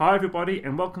Hi everybody,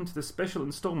 and welcome to the special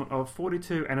instalment of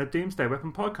 42 and a Doomsday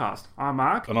Weapon podcast. I'm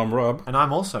Mark. And I'm Rob. And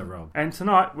I'm also Rob. And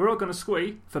tonight we're all going to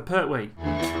squee for Pertwee.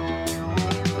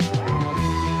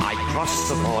 I cross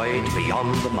the void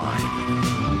beyond the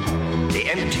mind,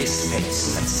 the empty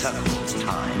space that circles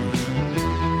time.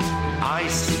 I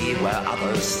see where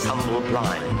others stumble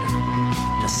blind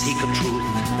to seek a truth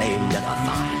they never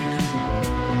find.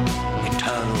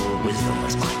 Eternal wisdom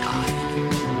is my guide.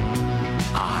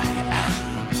 I am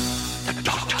the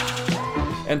Doctor.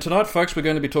 And tonight, folks, we're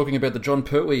going to be talking about the Jon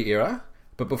Pertwee era.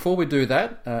 But before we do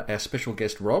that, our special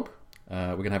guest, Rob,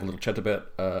 we're going to have a little chat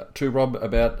about Rob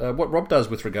about what Rob does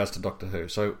with regards to Doctor Who.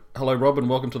 So, hello, Rob, and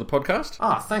welcome to the podcast.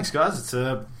 Thanks, guys. It's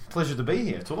a pleasure to be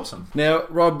here. It's awesome. Now,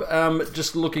 Rob,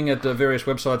 just looking at various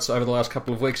websites over the last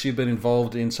couple of weeks, you've been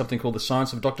involved in something called the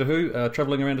Science of Doctor Who,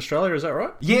 travelling around Australia. Is that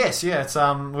right? Yes, yeah. It's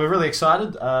we're really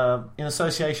excited. In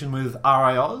association with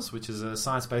RAOz, which is a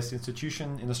science-based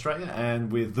institution in Australia,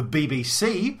 and with the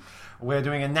BBC, we're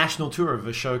doing a national tour of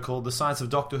a show called The Science of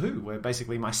Doctor Who, where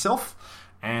basically myself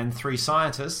and three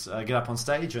scientists get up on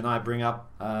stage, and I bring up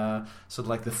sort of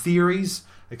like the theories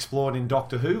explored in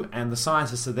Doctor Who, and the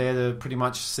scientists are there to pretty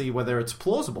much see whether it's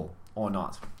plausible or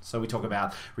not. So we talk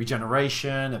about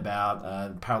regeneration,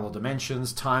 about parallel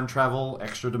dimensions, time travel,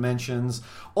 extra dimensions,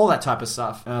 all that type of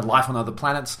stuff, life on other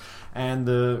planets, and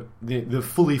the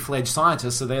fully fledged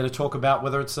scientists are there to talk about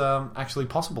whether it's actually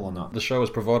possible or not. The show has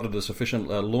provided a sufficient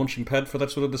launching pad for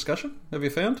that sort of discussion, have you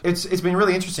found? It's been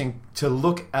really interesting to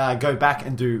go back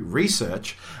and do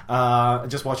research,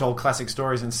 just watch old classic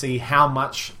stories and see how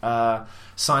much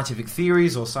scientific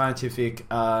theories or scientific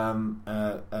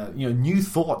new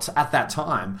thoughts at that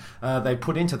time they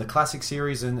put into the classic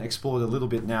series and explored a little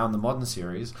bit now in the modern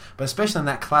series. But especially in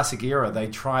that classic era, they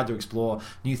tried to explore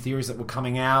new theories that were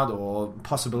coming out or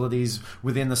possibilities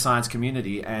within the science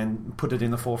community and put it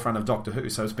in the forefront of Doctor Who.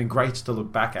 So it's been great to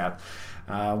look back at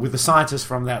with the scientists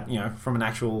from that, from an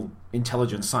actual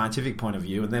intelligent scientific point of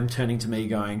view, and them turning to me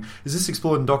going, is this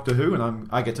explored in Doctor Who? And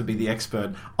I get to be the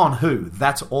expert on who.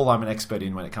 That's all I'm an expert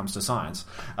in when it comes to science.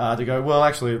 To go, well,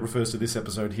 actually it refers to this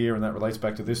episode here, and that relates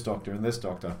back to this Doctor and this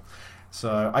Doctor.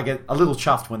 So I get a little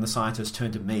chuffed when the scientists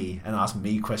turn to me and ask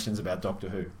me questions about Doctor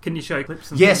Who. Can you show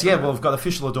clips? Yes, yeah. Well, we've got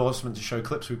official endorsement to show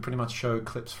clips. We pretty much show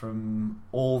clips from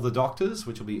all the Doctors,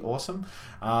 which will be awesome.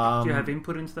 Do you have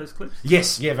input into those clips?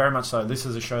 Yes, yeah, very much so. This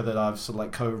is a show that I've sort of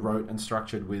like co-wrote and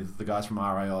structured with the guys from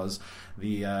RAOz.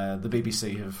 The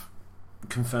BBC have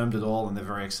confirmed it all, and they're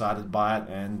very excited by it.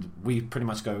 And we pretty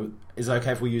much go, is it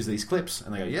okay if we use these clips?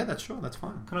 And they go, yeah, that's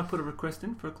fine. Can I put a request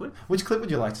in for a clip? Which clip would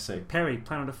you like to see? Perry,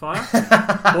 Planet of Fire,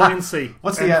 buoyancy,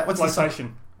 what's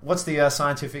flotation. What's the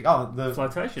scientific... Oh, the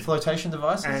flotation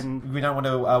devices? And we don't want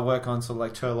to work on sort of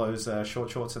like Turlough's short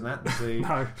shorts and that, and see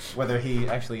no. whether he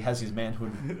actually has his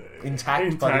manhood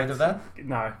intact by the end of that?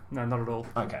 No, not at all.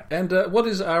 Okay. And what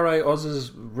is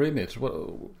RAOz's remit?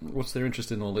 What's their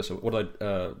interest in all this? What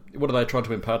are they trying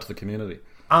to impart to the community?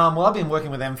 Well, I've been working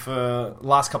with them for the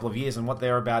last couple of years, and what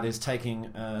they're about is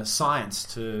taking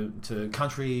science to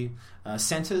country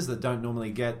centres that don't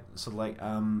normally get sort of like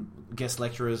guest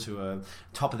lecturers who are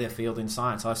top of their field in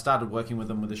science. I started working with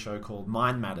them with a show called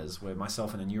Mind Matters, where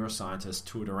myself and a neuroscientist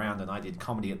toured around, and I did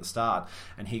comedy at the start,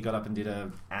 and he got up and did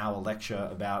an hour lecture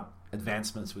about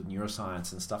advancements with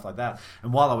neuroscience and stuff like that.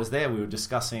 And while I was there, we were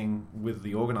discussing with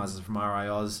the organisers from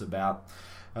RAOz about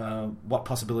what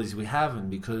possibilities we have, and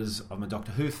because I'm a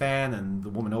Doctor Who fan and the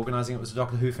woman organising it was a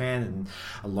Doctor Who fan, and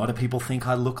a lot of people think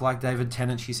I look like David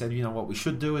Tennant, she said, what we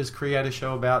should do is create a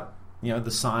show about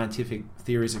the scientific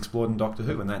theories explored in Doctor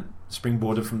Who, and that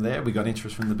springboarded from there. We got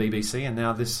interest from the BBC, and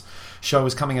now this show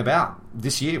is coming about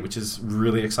this year, which is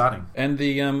really exciting. And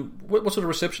the what sort of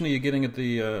reception are you getting at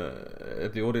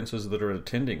the audiences that are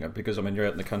attending? Because you're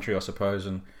out in the country, I suppose,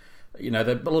 and a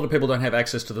lot of people don't have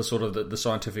access to the sort of the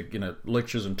scientific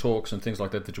lectures and talks and things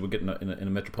like that you would get in a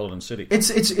metropolitan city.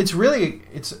 It's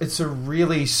a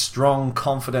really strong,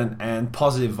 confident and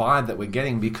positive vibe that we're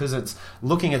getting, because it's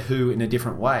looking at Who in a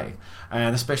different way,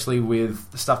 and especially with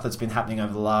the stuff that's been happening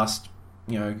over the last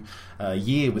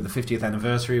year with the 50th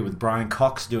anniversary, with Brian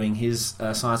Cox doing his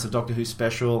Science of Doctor Who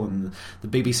special, and the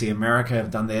BBC America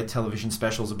have done their television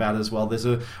specials about it as well. There's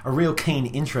a real keen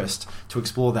interest to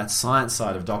explore that science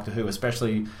side of Doctor Who,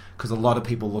 especially because a lot of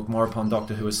people look more upon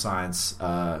Doctor Who as science,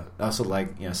 sort of like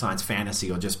science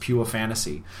fantasy or just pure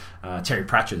fantasy. Terry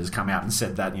Pratchett has come out and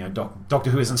said that Doctor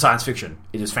Who isn't science fiction;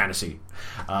 it is fantasy.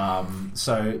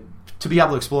 So to be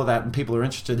able to explore that, and people are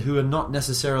interested who are not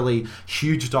necessarily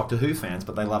huge Doctor Who fans,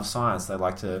 but they love science. They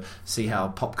like to see how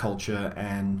pop culture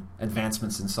and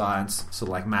advancements in science sort of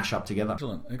like mash up together.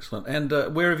 Excellent.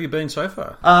 And where have you been so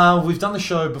far? We've done the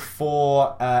show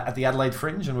before at the Adelaide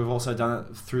Fringe, and we've also done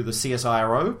it through the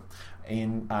CSIRO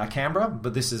in Canberra,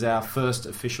 but this is our first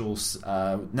official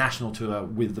national tour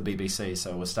with the BBC.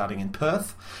 So we're starting in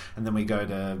Perth, and then we go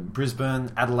to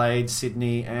Brisbane, Adelaide,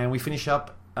 Sydney, and we finish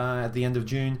up at the end of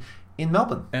June in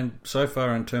Melbourne. And so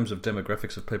far, in terms of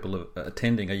demographics of people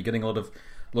attending, are you getting a lot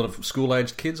of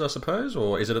school-aged kids, I suppose,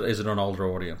 or is it an older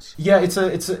audience? Yeah, it's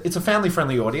a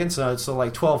family-friendly audience. So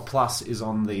like 12 plus is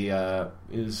on the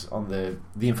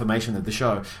information of the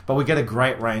show, but we get a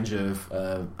great range of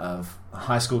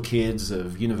high school kids,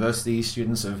 of university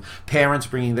students, of parents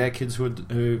bringing their kids who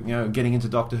getting into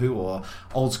Doctor Who, or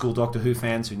old school Doctor Who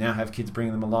fans who now have kids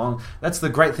bringing them along. That's the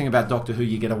great thing about Doctor Who.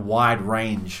 You get a wide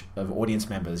range of audience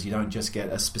members. You don't just get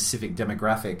a specific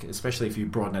demographic, especially if you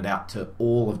broaden it out to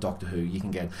all of Doctor Who. You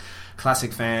can get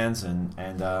classic fans and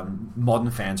modern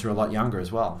fans who are a lot younger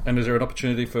as well. And is there an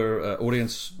opportunity for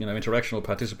audience interaction or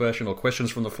participation or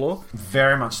questions from the floor?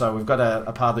 Very much so. We've got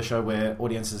a part of the show where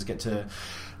audiences get to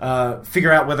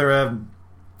figure out whether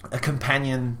a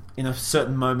companion in a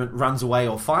certain moment runs away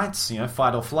or fights,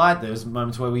 fight or flight. There's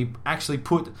moments where we actually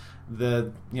put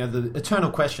the eternal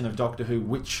question of Doctor Who: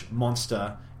 which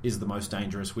monster is the most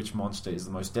dangerous, which monster is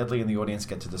the most deadly, and the audience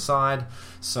get to decide.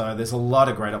 So there's a lot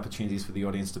of great opportunities for the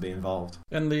audience to be involved.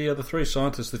 And the three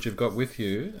scientists that you've got with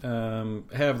you, how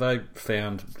have they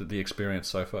found the experience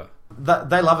so far?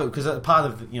 They love it, because part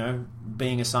of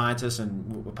being a scientist,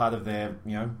 and part of their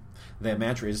their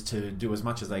mantra is to do as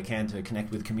much as they can to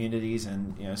connect with communities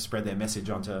and spread their message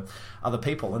onto other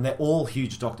people. And they're all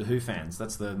huge Doctor Who fans.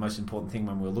 That's the most important thing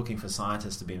when we were looking for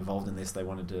scientists to be involved in this. They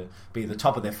wanted to be the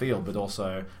top of their field, but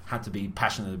also had to be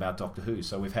passionate about Doctor Who.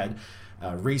 So we've had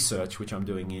research, which I'm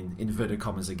doing in inverted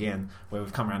commas again, where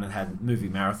we've come around and had movie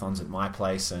marathons at my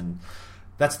place, and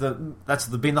that's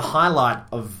been the highlight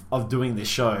of doing this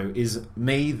show, is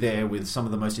me there with some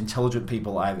of the most intelligent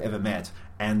people I've ever met,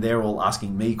 and they're all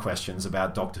asking me questions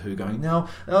about Doctor Who, going, no,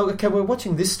 okay, we're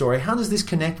watching this story, how does this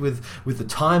connect with the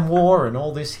Time War and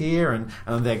all this here? And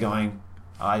they're going,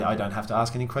 I don't have to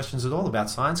ask any questions at all about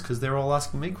science, because they're all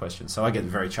asking me questions. So I get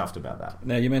very chuffed about that.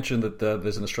 Now, you mentioned that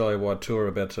there's an Australia-wide tour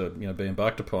about to be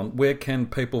embarked upon. Where can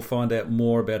people find out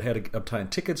more about how to obtain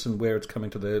tickets and where it's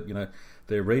coming to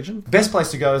their region? Best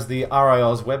place to go is the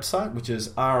RIOZ website, which is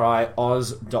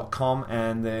rioz.com,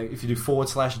 and if you do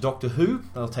 /Doctor Who,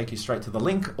 that'll take you straight to the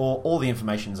link, or all the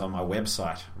information is on my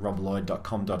website,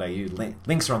 robloyd.com.au.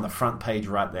 Links are on the front page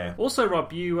right there. Also,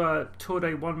 Rob, you toured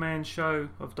a one-man show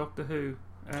of Doctor Who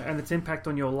and its impact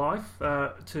on your life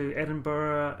to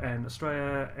Edinburgh and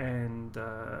Australia and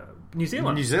New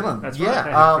Zealand. New Zealand, that's yeah.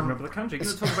 Right. I remember the country. Can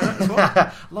you talk about that as well?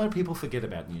 A lot of people forget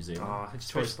about New Zealand. Oh, it's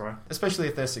choice, bro. Especially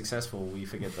if they're successful, we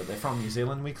forget that they're from New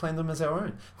Zealand. We claim them as our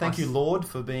own. Thank you, Lord,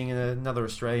 for being another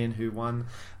Australian who won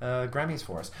Grammys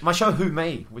for us. My show, Who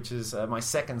Me, which is my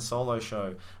second solo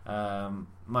show.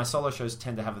 My solo shows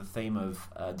tend to have a theme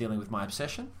of dealing with my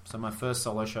obsession. So my first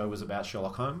solo show was about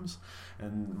Sherlock Holmes,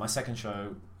 and my second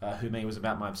show, Who Me, was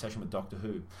about my obsession with Doctor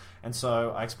Who. And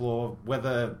so I explore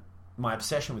whether my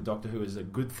obsession with Doctor Who is a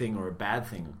good thing or a bad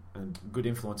thing, a good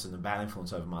influence and a bad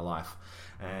influence over my life.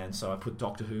 And so I put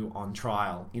Doctor Who on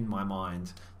trial in my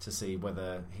mind to see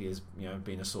whether he has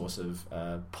been a source of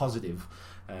positive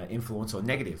influence or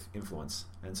negative influence.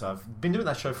 And so I've been doing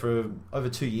that show for over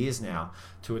 2 years now,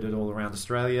 toured it all around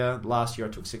Australia. Last year I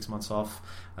took 6 months off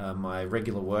my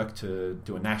regular work to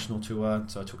do a national tour,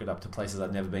 so I took it up to places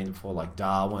I'd never been before, like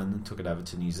Darwin, took it over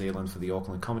to New Zealand for the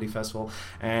Auckland Comedy Festival,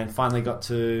 and finally got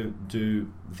to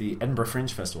do the Edinburgh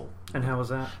Fringe Festival. And how was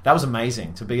that? That was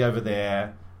amazing, to be over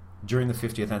there during the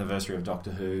 50th anniversary of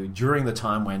Doctor Who, during the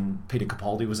time when Peter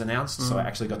Capaldi was announced. So I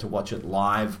actually got to watch it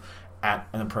live at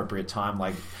an appropriate time.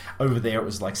 Like over there it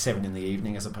was like 7 in the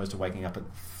evening as opposed to waking up at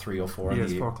 3 or 4 in the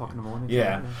evening. 4 o'clock in the morning.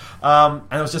 Yeah. And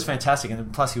it was just fantastic.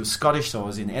 And plus he was Scottish, so I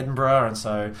was in Edinburgh, and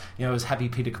so it was Happy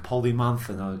Peter Capaldi month,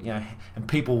 and and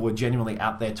people were genuinely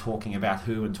out there talking about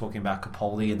Who and talking about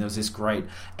Capaldi, and there was this great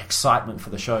excitement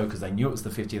for the show because they knew it was the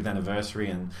 50th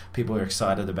anniversary, and people were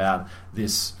excited about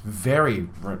this very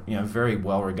very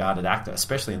well regarded actor,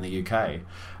 especially in the UK,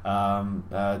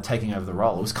 taking over the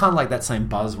role. It was kind of like that same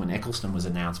buzz when Eccleston was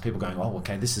announced. People going, "Oh,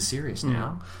 okay, this is serious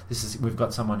now. We've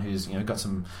got someone who's got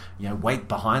some weight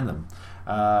behind them."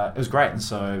 It was great, and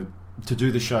so to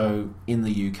do the show in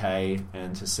the UK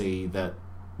and to see that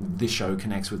this show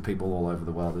connects with people all over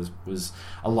the world. It was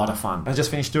a lot of fun. I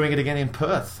just finished doing it again in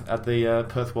Perth at the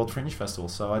Perth World Fringe Festival,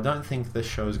 so I don't think this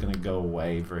show is going to go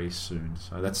away very soon.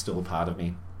 So that's still a part of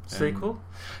me. Sequel?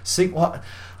 Well,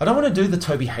 I don't want to do the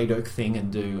Toby Haydock thing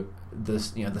and do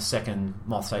this, the second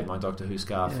Moths Ate My Doctor Who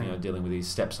scarf, dealing with his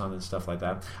stepson and stuff like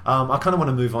that. I kind of want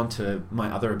to move on to my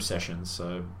other obsessions.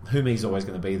 So Whomi's always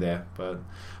going to be there, but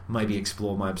maybe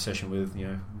explore my obsession with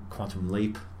Quantum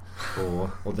Leap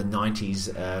or the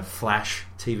 90s Flash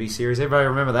TV series. Everybody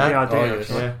remember that? Yeah, I do. Oh, yes.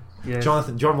 Yeah. Yes.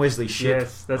 John Wesley's ship.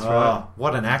 Yes, that's right.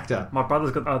 What an actor. My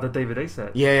brother's got the DVD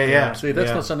set. Yeah. See,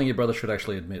 that's not something your brother should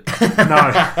actually admit.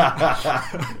 No.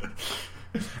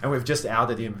 And we've just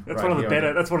outed him. That's one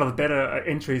of the better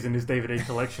entries in his DVD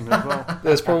collection as well.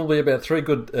 There's probably about 3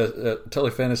 good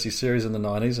telefantasy series in the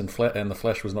 90s, and The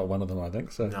Flash was not one of them, I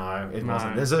think. So. No, it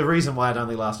wasn't. There's a reason why it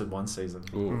only lasted 1 season.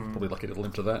 Ooh, probably lucky to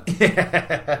limp to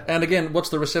that. And again, what's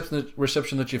the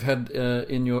reception that you've had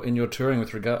in your touring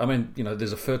with regard? I mean,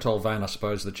 there's a fertile vein, I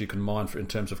suppose, that you can mine in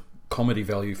terms of comedy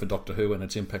value for Doctor Who and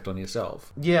its impact on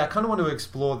yourself. Yeah, I kind of want to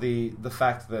explore the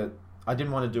fact that I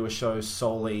didn't want to do a show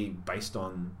solely based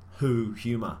on Who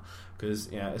humour, because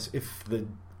if the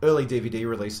early DVD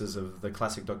releases of the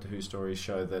classic Doctor Who stories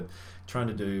show that trying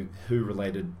to do Who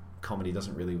related comedy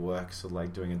doesn't really work, so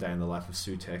like doing A Day in the Life of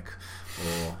Sutekh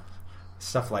or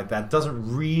stuff like that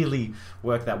doesn't really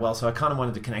work that well. So I kind of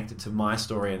wanted to connect it to my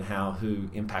story and how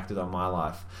Who impacted on my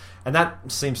life. And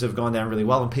that seems to have gone down really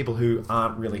well, and people who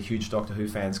aren't really huge Doctor Who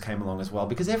fans came along as well,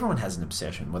 because everyone has an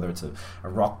obsession, whether it's a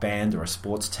rock band or a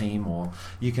sports team, or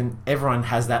everyone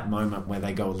has that moment where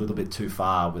they go a little bit too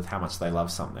far with how much they love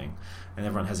something, and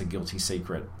everyone has a guilty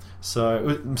secret.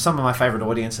 So some of my favourite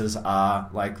audiences are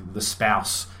like the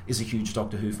spouse is a huge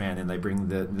Doctor Who fan, and they bring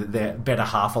their better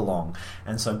half along,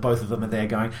 and so both of them are there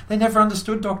going, they never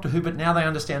understood Doctor Who, but now they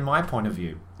understand my point of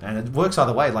view. And it works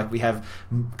either way. Like we have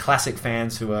classic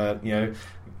fans who are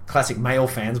classic male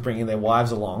fans bringing their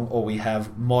wives along, or we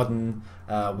have modern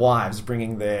wives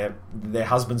bringing their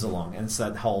husbands along, and it's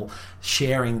that whole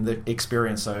sharing the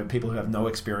experience. So people who have no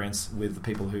experience with the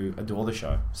people who adore the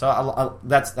show. So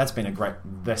that's been a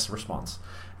best response,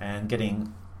 and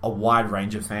getting a wide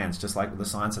range of fans, just like with the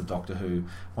Science of Doctor Who.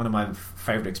 One of my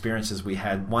favourite experiences, we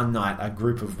had one night a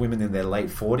group of women in their late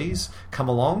 40s come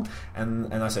along,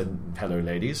 and I said, hello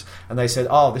ladies, and they said,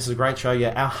 oh, this is a great show,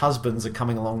 yeah, our husbands are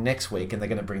coming along next week and they're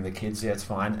going to bring the kids, yeah, it's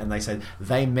fine. And they said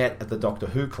they met at the Doctor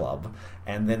Who club,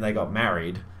 and then they got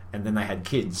married, and then they had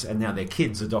kids, and now their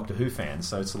kids are Doctor Who fans.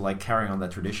 So it's like carrying on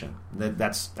that tradition.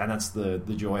 That's the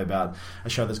joy about a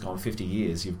show that's gone 50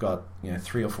 years. You've got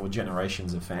 3 or 4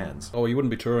 generations of fans. Oh, you wouldn't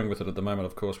be touring with it at the moment,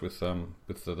 of course, with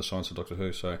the Science of Doctor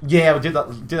Who. So yeah, we did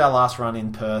our last run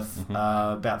in Perth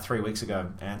about 3 weeks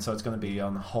ago, and so it's going to be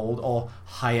on hold or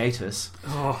hiatus.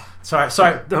 Oh, sorry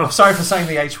for saying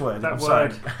the H word. That I'm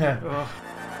word. Sorry. Oh.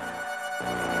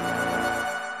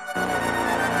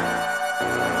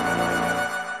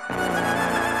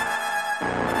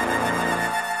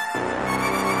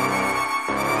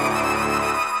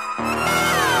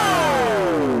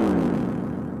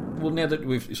 Now that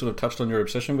we've sort of touched on your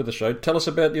obsession with the show, tell us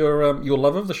about your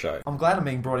love of the show. I'm glad I'm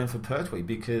being brought in for Pertwee,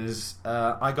 because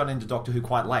I got into Doctor Who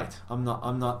quite late. I'm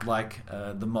not like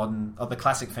the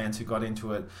classic fans who got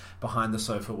into it behind the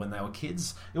sofa when they were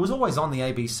kids. It was always on the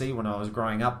ABC when I was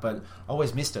growing up, but I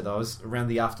always missed it. I was around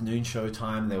the afternoon show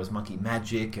time. There was Monkey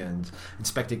Magic and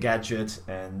Inspector Gadget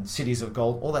and Cities of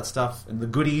Gold, all that stuff, and the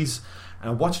goodies.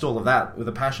 And I watched all of that with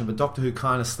a passion, but Doctor Who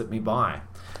kind of slipped me by.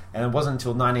 And it wasn't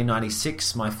until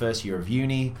 1996, my first year of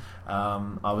uni,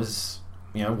 I was,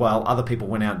 while other people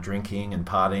went out drinking and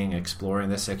partying, exploring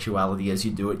their sexuality as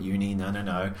you do at uni,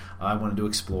 no. I wanted to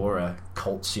explore a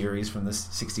cult series from the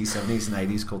 60s, 70s and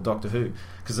 80s called Doctor Who.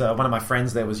 Because one of my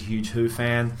friends there was a huge Who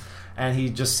fan, and he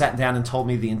just sat down and told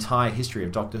me the entire history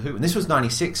of Doctor Who. And this was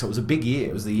 96, so it was a big year.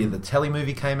 It was the year the telly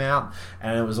movie came out,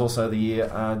 and it was also the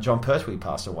year John Pertwee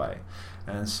passed away.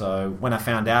 And so when I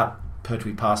found out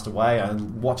Pertwee passed away, I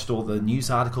watched all the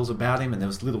news articles about him, and there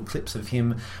was little clips of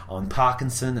him on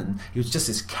Parkinson, and he was just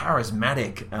this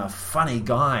charismatic, funny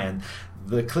guy, and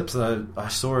the clips that I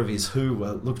saw of his Who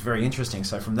looked very interesting.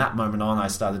 So from that moment on, I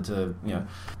started to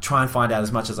try and find out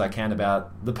as much as I can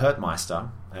about the Pertmeister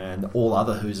and all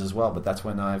other Who's as well. But that's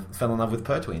when I fell in love with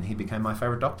Pertwee, and he became my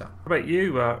favourite Doctor. What about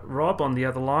you, Rob, on the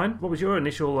other line? What was your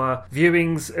initial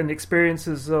viewings and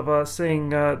experiences of seeing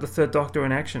the Third Doctor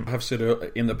in action? I have said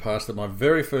in the past that my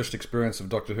very first experience of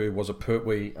Doctor Who was a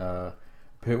Pertwee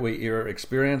era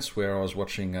experience, where I was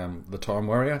watching The Time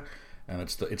Warrior, and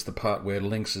it's the part where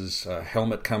Lynx's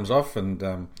helmet comes off,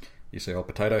 and you see old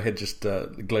Potato Head just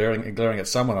glaring at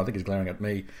someone. I think he's glaring at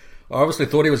me, I obviously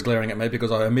thought he was glaring at me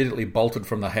because I immediately bolted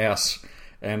from the house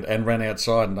and ran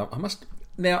outside. And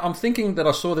I'm thinking that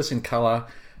I saw this in colour,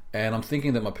 and I'm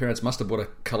thinking that my parents must have bought a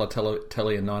colour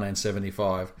telly in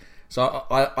 1975. So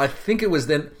I think it was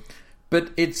then.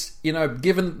 But it's,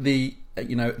 given the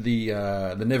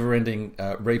never-ending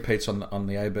repeats on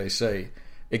the ABC,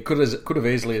 it could have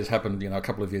easily has happened, a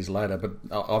couple of years later. But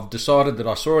I've decided that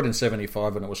I saw it in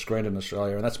 75 when it was screened in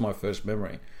Australia, and that's my first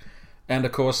memory. And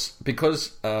of course,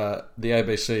 because the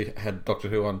ABC had Doctor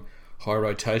Who on high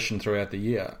rotation throughout the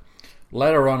year,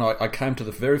 later on I came to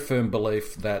the very firm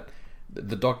belief that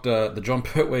the John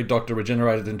Pertwee Doctor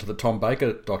regenerated into the Tom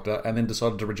Baker Doctor, and then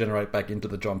decided to regenerate back into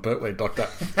the John Pertwee Doctor.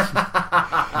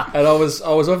 And I was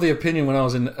of the opinion when I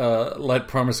was in late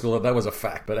primary school that was a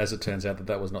fact, but as it turns out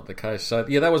that was not the case. So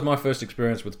yeah, that was my first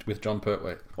experience with John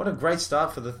Pertwee. What a great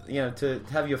start for to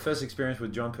have your first experience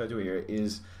with John Pertwee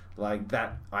is like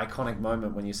that iconic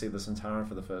moment when you see the Centauran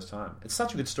for the first time. It's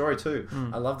such a good story too.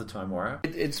 I love the Time Warrior.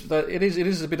 It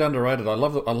is a bit underrated. I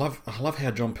love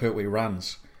how John Pertwee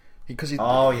runs. Because he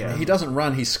doesn't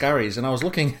run, he scurries. And I was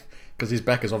looking, because his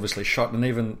back is obviously shot, and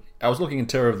even I was looking in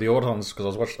Terror of the Autons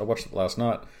because I watched it last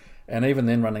night, and even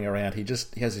then running around, he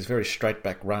has this very straight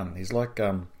back run. He's like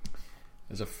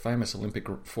there's a famous Olympic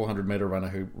 400 metre runner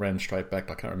who ran straight back.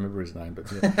 I can't remember his name,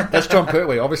 but yeah. That's John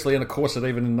Pertwee, obviously in a corset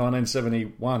even in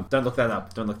 1971. Don't look that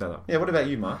up. Yeah, what about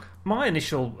you, Mark? My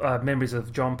initial memories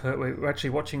of John Pertwee were actually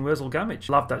watching Wurzel Gummidge.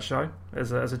 Loved that show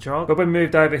as a child. But when we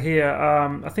moved over here,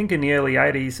 I think in the early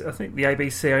 80s, I think the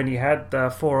ABC only had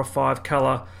 4 or 5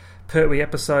 colour Pertwee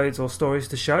episodes or stories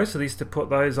to show, so they used to put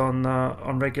those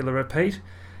on regular repeat.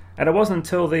 And it wasn't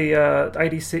until the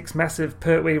 86 massive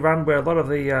Pertwee run where a lot of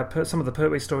the some of the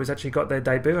Pertwee stories actually got their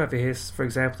debut over here. For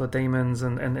example, the Demons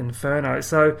and Inferno.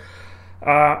 So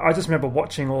I just remember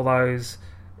watching all those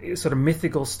sort of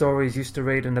mythical stories used to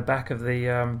read in the back of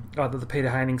the either the Peter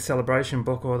Haining Celebration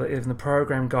book or even the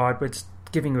program guide, where it's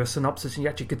giving you a synopsis and you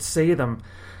actually could see them.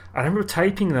 I remember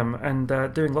taping them and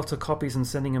doing lots of copies and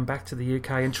sending them back to the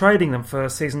UK and trading them for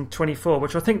season 24,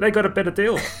 which I think they got a better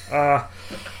deal.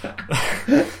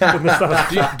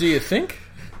 Do you think?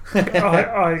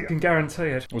 I can guarantee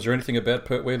it. Was there anything about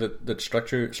Pertwee that struck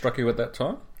you at that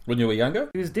time when you were younger?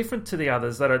 He was different to the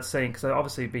others that I'd seen, because I'd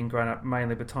obviously been grown up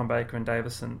mainly with Tom Baker and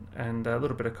Davison and a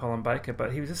little bit of Colin Baker,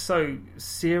 but he was just so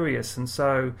serious and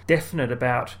so definite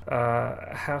about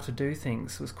how to do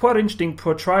things. It was quite an interesting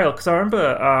portrayal, because I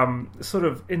remember sort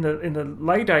of in the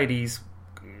late 80s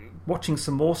watching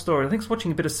some more stories. I think I was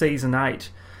watching a bit of season 8,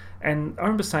 and I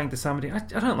remember saying to somebody, I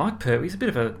don't like Pertwee, he's a bit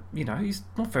of a, he's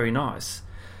not very nice.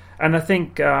 And I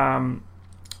think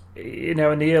in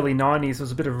the early 90s, there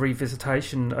was a bit of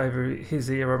revisitation over his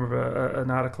era. I remember an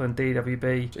article in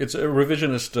DWB. It's a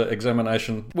revisionist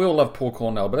examination. We all love Paul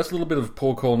Cornell, but that's a little bit of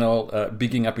Paul Cornell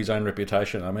bigging up his own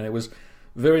reputation. I mean, it was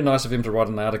very nice of him to write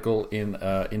an article in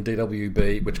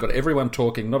DWB, which got everyone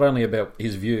talking not only about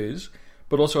his views,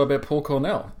 but also about Paul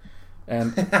Cornell.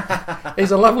 And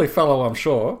he's a lovely fellow, I'm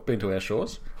sure, been to our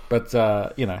shores. But,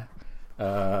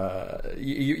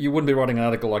 you wouldn't be writing an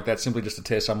article like that simply just to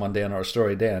tear someone down or a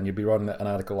story down. You'd be writing an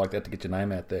article like that to get your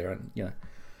name out there. And,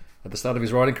 at the start of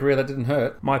his writing career, that didn't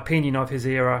hurt. My opinion of his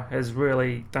era has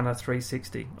really done a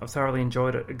 360. I've thoroughly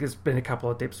enjoyed it. There's been a couple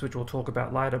of dips, which we'll talk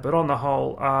about later. But on the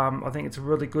whole, I think it's a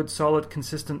really good, solid,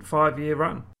 consistent 5-year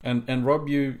run. And Rob,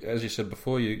 you, as you said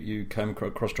before, you came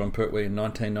across John Pertwee in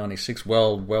 1996,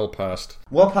 well past.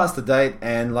 Well past the date,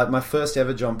 and like my first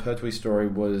ever John Pertwee story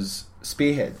was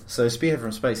Spearhead. So Spearhead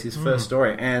from Space, his first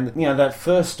story. And, that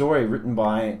first story written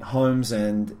by Holmes,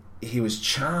 and he was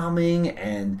charming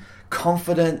and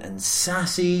confident and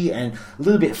sassy and a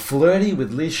little bit flirty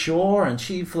with Liz Shaw, and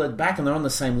she flirted back, and they're on the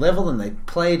same level, and they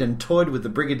played and toyed with the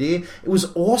Brigadier. It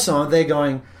was awesome. They're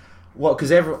going, well,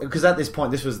 because at this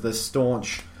point this was the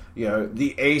staunch,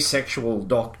 the asexual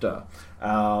Doctor,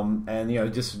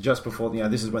 and just before,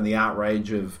 this is when the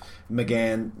outrage of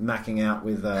McGann macking out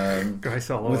with Grace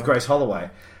Holloway.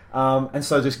 And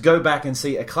so just go back and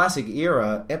see a classic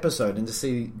era episode, and to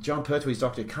see John Pertwee's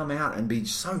Doctor come out and be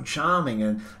so charming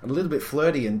and a little bit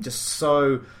flirty and just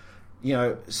so,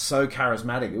 so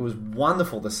charismatic. It was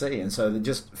wonderful to see, and so it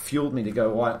just fueled me to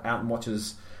go out and watch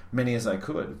as many as I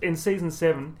could. In season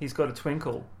 7, he's got a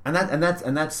twinkle, and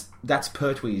that's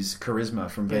Pertwee's charisma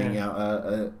from being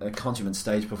a consummate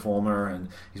stage performer, and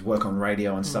his work on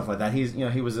radio and stuff like that. He's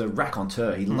he was a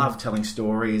raconteur. He loved telling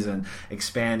stories and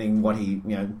expanding what he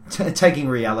taking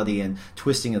reality and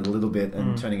twisting it a little bit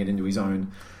and turning it into his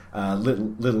own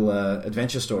little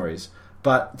adventure stories.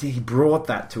 But he brought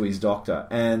that to his Doctor,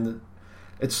 and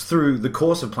it's through the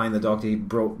course of playing the Doctor, he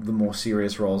brought the more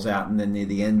serious roles out, and then near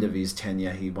the end of his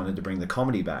tenure, he wanted to bring the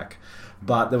comedy back.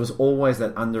 But there was always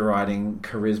that underwriting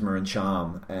charisma and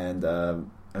charm and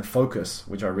focus,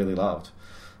 which I really loved.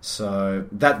 So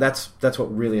that's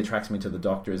what really attracts me to the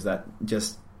Doctor, is that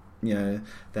just, that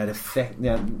effect,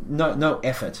 no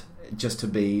effort, just to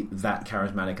be that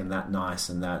charismatic and that nice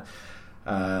and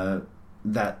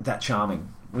that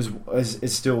charming.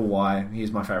 Is still why he's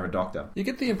my favourite Doctor. You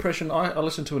get the impression. I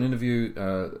listened to an interview.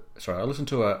 I listened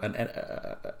to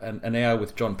an hour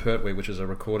with John Pertwee, which is a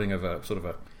recording of a sort of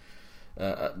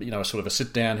a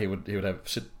sit down. He would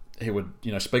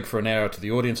speak for an hour to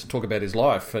the audience and talk about his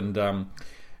life. And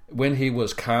when he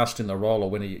was cast in the role, or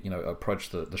when he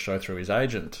approached the show through his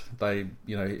agent, they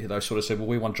sort of said, "Well,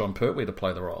 we want John Pertwee to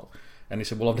play the role." And he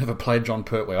said, "Well, I've never played John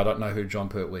Pertwee. I don't know who John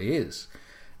Pertwee is."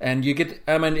 And you get,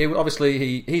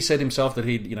 obviously he said himself that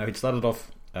he'd started off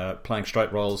playing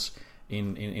straight roles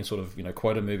in sort of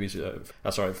quota movies,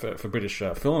 for British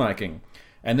filmmaking,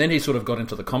 and then he sort of got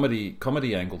into the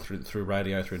comedy angle through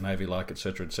radio, through Navy Lark,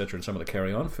 etc., and some of the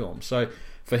Carry On films. So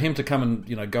for him to come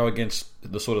and go against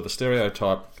the sort of the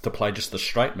stereotype to play just the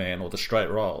straight man or the straight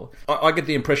role, I get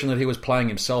the impression that he was playing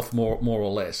himself more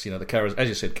or less. As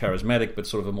you said, charismatic, but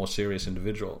sort of a more serious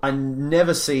individual. I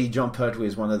never see John Pertwee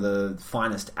as one of the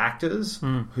finest actors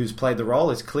who's played the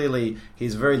role. It's clearly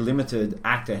he's a very limited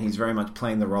actor, and he's very much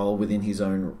playing the role within his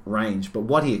own range. But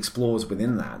what he explores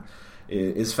within that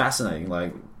is fascinating.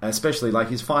 Like, especially like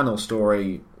his final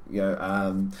story,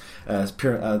 the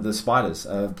Spiders,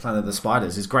 Planet of the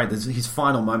Spiders, is great. His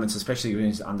final moments, especially when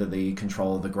he's under the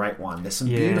control of the Great One, there's some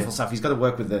beautiful stuff. He's got to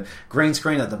work with the green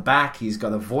screen at the back. He's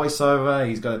got a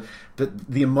voiceover. But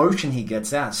the emotion he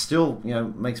gets out still,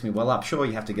 makes me well up. Sure,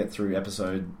 you have to get through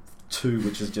episode 2,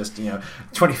 which is just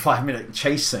 25-minute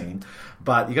chase scene,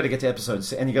 but you got to get to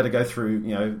episodes, and you got to go through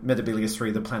Metebilius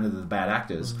 3, the Planet of the Bad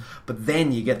Actors. But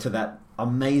then you get to that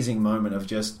amazing moment of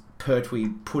just Pertwee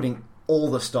putting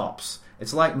all the stops.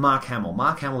 It's like Mark Hamill.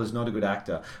 Mark Hamill is not a good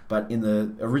actor, but in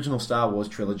the original Star Wars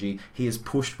trilogy, he is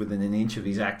pushed within an inch of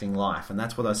his acting life, and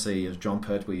that's what I see of John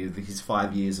Pertwee, his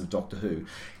 5 years of Doctor Who.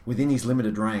 Within his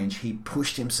limited range, he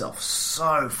pushed himself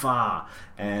so far,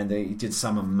 and he did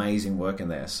some amazing work in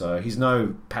there. So he's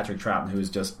no Patrick Troughton, who is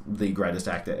just the greatest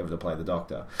actor ever to play the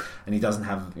Doctor, and he doesn't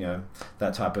have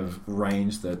that type of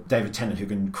range that David Tennant, who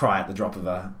can cry at the drop of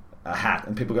a hat,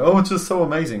 and people go, "Oh, it's just so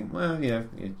amazing." Well,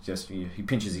 he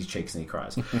pinches his cheeks and he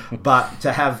cries. But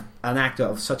to have an actor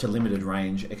of such a limited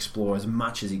range explore as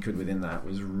much as he could within that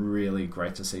was really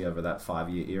great to see over that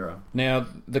 5-year era. Now,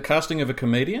 the casting of a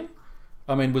comedian,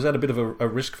 was that a bit of a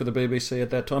risk for the BBC at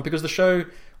that time? Because the show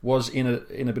was in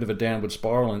a bit of a downward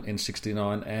spiral in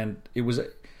 '69, and it was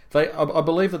I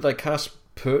believe that they cast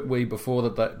Pertwee before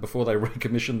they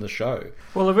recommissioned the show.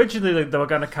 Well, originally they were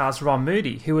going to cast Ron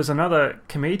Moody, who was another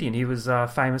comedian. He was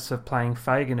famous for playing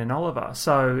Fagin in Oliver.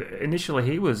 So initially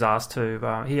he was asked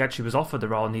to... he actually was offered the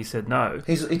role, and he said no.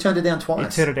 He turned it down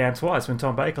twice. He turned it down twice when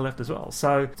Tom Baker left as well.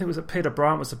 So I think it was Peter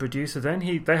Bryant was the producer then.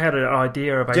 They had an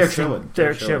idea of Derek Sherwood.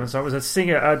 So it was a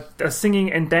singer, a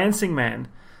singing and dancing man.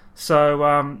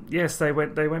 So yes, they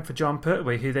went for John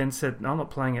Pertwee, who then said, "No, I'm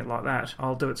not playing it like that.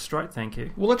 I'll do it straight, thank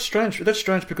you." Well, that's strange. That's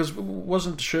strange because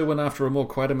wasn't Sherwin after a more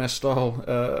Quatermass style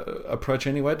approach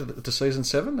anyway to season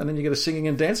 7, and then you get a singing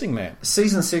and dancing man.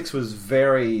 Season 6 was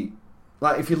very...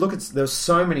 Like, if you look at... There's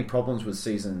so many problems with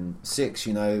season 6,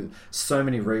 so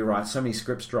many rewrites, so many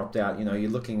scripts dropped out. You're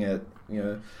looking at,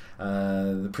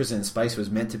 The Prison in Space was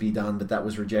meant to be done, but that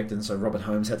was rejected, and so Robert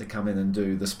Holmes had to come in and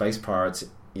do The Space Pirates,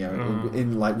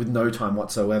 in with no time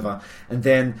whatsoever. And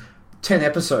then 10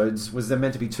 episodes was there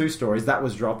meant to be 2 stories. That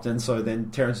was dropped, and so then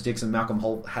Terrence Dicks and Malcolm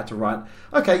Holt had to write,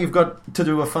 okay, you've got to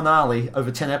do a finale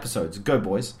over 10 episodes. Go,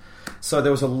 boys. So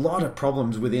there was a lot of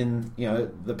problems within,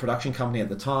 the production company at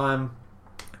the time,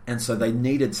 and so they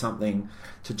needed something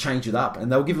to change it up, and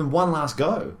they were given one last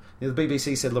go. The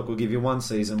BBC said, look, we'll give you 1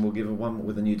 season, we'll give it one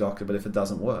with a new Doctor, but if it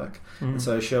doesn't work. And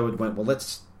so Sherwood went, well,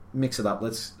 let's mix it up,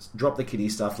 let's drop the kiddie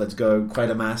stuff, let's go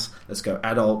Quatermass, let's go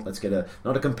adult, let's get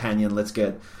not a companion, let's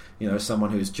get someone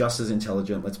who's just as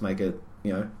intelligent, let's make it,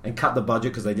 and cut the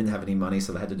budget because they didn't have any money,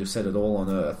 so they had to set it all on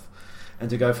Earth, and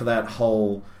to go for that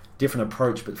whole different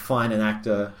approach, but find an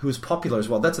actor who was popular as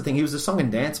well. That's the thing, he was a song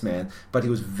and dance man, but he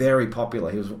was very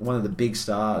popular. He was one of the big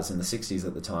stars in the 60s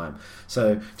at the time,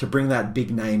 so to bring that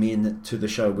big name in to the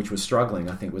show, which was struggling,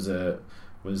 I think was a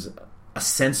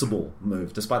sensible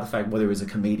move, despite the fact whether he was a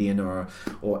comedian or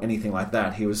anything like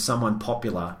that. He was someone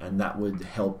popular, and that would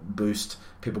help boost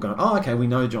people going, oh, okay, we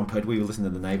know John Pertwee, we listen to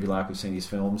the Navy Lark, we've seen his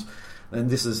films, and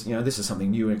this is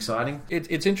something new and exciting.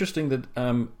 It's interesting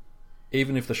that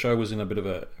even if the show was in a bit of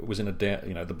a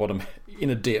the bottom in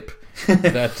a dip,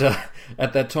 that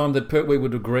at that time that Pertwee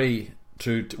would agree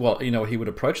to he would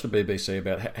approach the BBC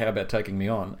about how about taking me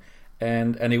on,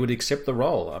 and he would accept the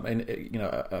role. I mean,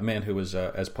 a man who was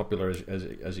as popular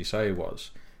as you say he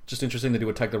was. Just interesting that he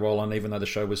would take the role on, even though the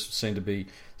show was seen to be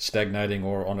stagnating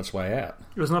or on its way out.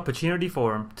 It was an opportunity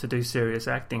for him to do serious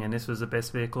acting, and this was the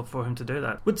best vehicle for him to do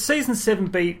that. Would season 7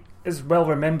 be as well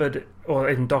remembered, or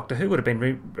even Doctor Who would have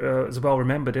been as well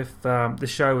remembered if the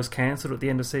show was cancelled at the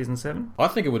end of season 7? I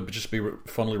think it would just be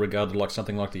fondly regarded like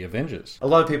something like the Avengers. A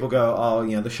lot of people go,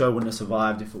 the show wouldn't have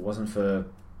survived if it wasn't for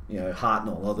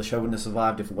Hartnell, or the show wouldn't have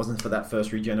survived if it wasn't for that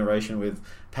first regeneration with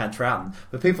Pat Troughton.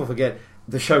 But people forget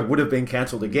the show would have been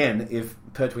cancelled again if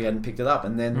Pertwee hadn't picked it up.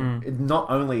 And then it not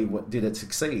only did it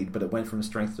succeed, but it went from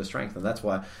strength to strength. And that's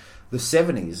why the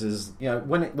 70s is,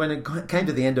 when it came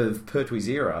to the end of Pertwee's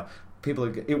era,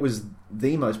 it was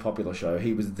the most popular show.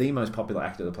 He was the most popular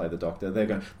actor to play the Doctor. They're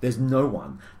going, there's no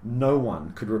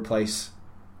one could replace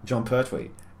Jon Pertwee.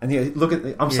 And look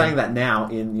at I'm saying that now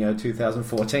in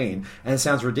 2014, and it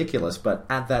sounds ridiculous, but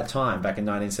at that time, back in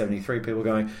 1973, people were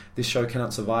going, this show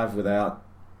cannot survive without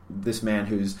this man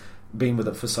who's been with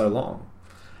it for so long.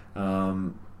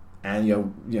 And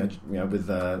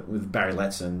with Barry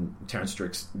Letts and Terence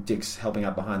Dix helping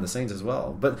out behind the scenes as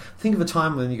well. But think of a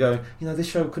time when you go, this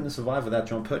show couldn't have survived without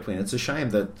Jon Pertwee. And it's a shame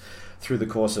that through the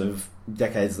course of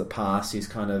decades that pass, he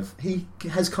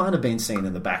has kind of been seen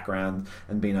in the background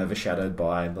and been overshadowed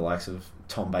by the likes of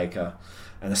Tom Baker,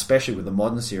 and especially with the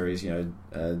modern series,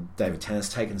 David Tennant's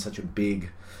taken such a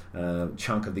big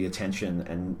chunk of the attention,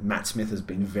 and Matt Smith has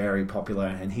been very popular,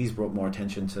 and he's brought more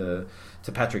attention to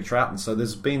Patrick Troughton. So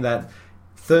there's been that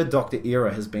Third Doctor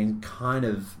era has been kind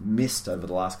of missed over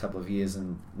the last couple of years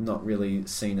and not really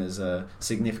seen as a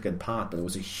significant part, but it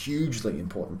was a hugely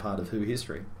important part of Who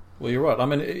history. Well, you're right. I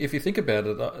mean, if you think about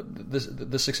it,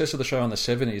 the success of the show in the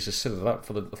 70s has set it up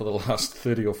for the last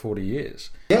 30 or 40 years.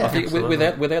 Yeah, I think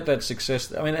without that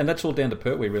success, I mean, and that's all down to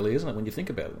Pertwee, really, isn't it? When you think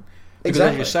about it, because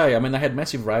exactly. As you say, I mean, they had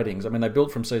massive ratings. I mean, they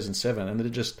built from season 7, and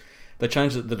they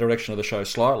changed the direction of the show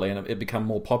slightly, and it became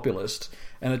more populist,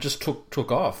 and it just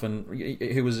took off. And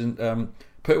he was in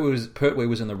Pertwee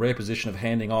was in the rare position of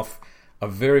handing off a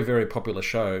very, very popular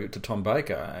show to Tom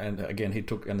Baker, and again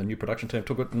and the new production team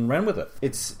took it and ran with it.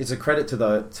 It's a credit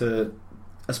to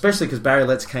especially because Barry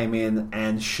Letts came in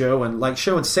and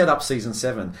Sherwin set up season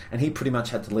 7, and he pretty much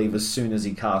had to leave as soon as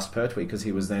he cast Pertwee, because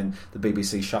he was then the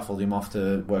BBC shuffled him off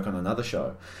to work on another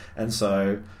show, and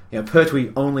so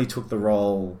Pertwee only took the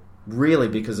role really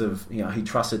because of he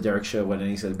trusted Derek Sherwood, and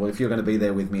he said, well, if you're going to be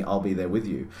there with me, I'll be there with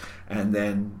you. And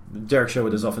then Derek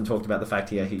Sherwood has often talked about the fact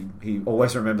he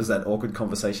always remembers that awkward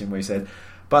conversation where he said,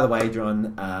 by the way,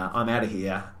 Adrian, I'm out of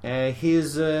here,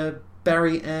 here's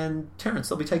Barry and Terence,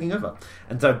 they'll be taking over.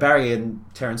 And so Barry and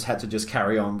Terence had to just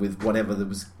carry on with whatever that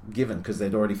was given, because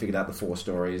they'd already figured out the 4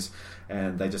 stories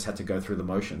and they just had to go through the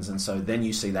motions. And so then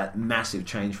you see that massive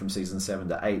change from season 7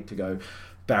 to 8 to go,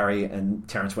 Barry and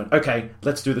Terence went, okay,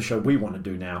 let's do the show we want to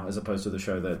do now, as opposed to the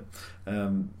show that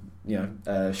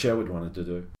Sherwood wanted to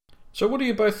do. So what do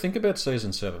you both think about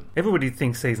season 7? Everybody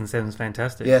thinks season 7's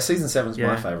fantastic. Yeah, season 7's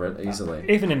my favourite, easily.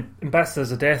 Even in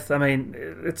Ambassadors of Death, I mean,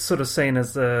 it's sort of seen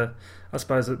as the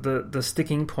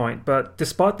sticking point. But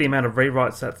despite the amount of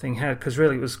rewrites that thing had, because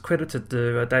really it was credited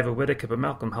to David Whittaker, but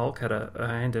Malcolm Hulke had a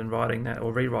hand in writing that,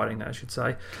 or rewriting that, I should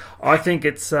say. I think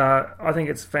it's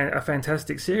a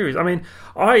fantastic series. I mean,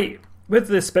 with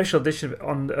the special edition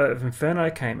of Inferno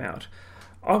came out,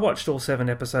 I watched all 7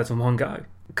 episodes in one go,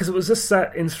 because it was just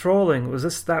that enthralling, it was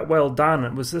just that well done,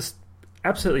 it was just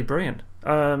absolutely brilliant.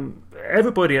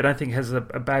 Everybody, I don't think, has a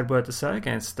bad word to say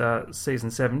against season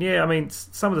 7. Yeah, I mean,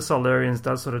 some of the Silurians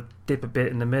does sort of dip a bit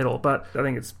in the middle, but I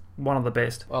think it's one of the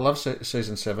best. I love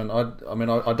season 7. I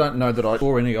don't know that I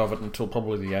saw any of it until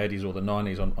probably the 80s or the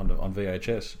 90s on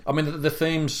VHS. I mean, the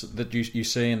themes that you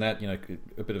see in that,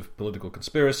 a bit of political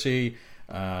conspiracy,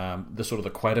 the sort of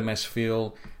the Quatermass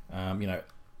feel,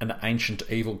 an ancient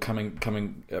evil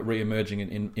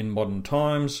re-emerging in modern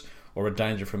times, or a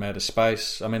danger from outer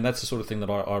space. I mean, that's the sort of thing that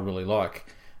I really like.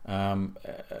 And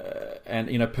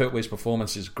Pertwee's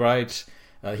performance is great.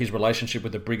 His relationship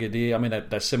with the Brigadier. I mean,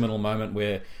 that seminal moment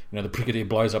where the Brigadier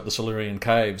blows up the Silurian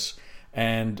caves,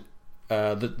 and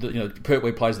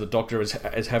Pertwee plays the Doctor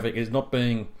as having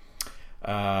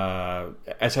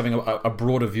a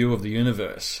broader view of the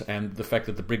universe, and the fact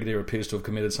that the Brigadier appears to have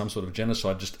committed some sort of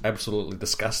genocide just absolutely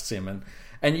disgusts him.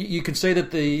 And you can see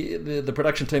that the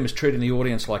production team is treating the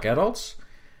audience like adults,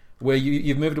 where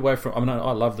you've moved away from. I mean,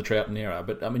 I love the Troughton era,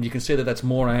 but I mean, you can see that that's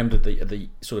more aimed at the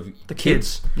sort of the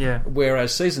kids. Yeah.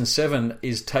 Whereas season 7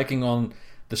 is taking on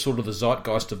the sort of the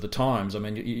zeitgeist of the times. I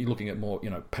mean, you're looking at more,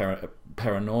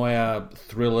 paranoia,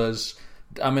 thrillers.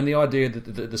 I mean, the idea that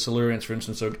the Silurians, for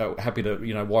instance, are happy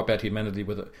to wipe out humanity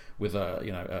with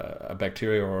a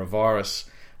bacteria or a virus.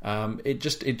 It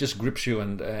just grips you,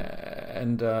 and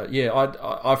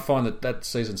I find that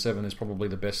season 7 is probably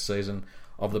the best season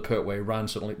of the Pertwee run.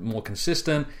 Certainly more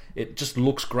consistent. It just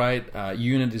looks great.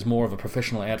 Unit is more of a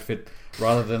professional outfit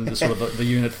rather than the sort of the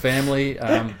Unit family.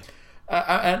 And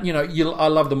I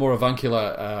love the more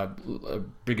avuncular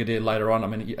Brigadier later on. I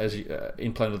mean,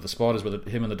 in Planet of the Spiders, where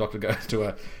him and the Doctor go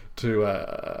to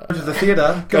the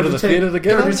theatre. Go to the theatre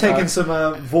together. Go to taking some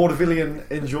vaudevillian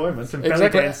enjoyment, some belly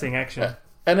dancing action.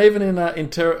 And even in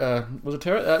Terror, was it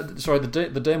Terror? Sorry,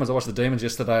 the Demons. I watched the Demons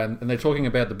yesterday, and they're talking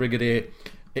about the Brigadier.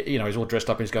 He's all dressed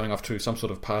up. He's going off to some sort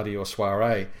of party or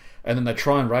soiree, and then they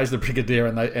try and raise the Brigadier,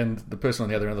 and the person on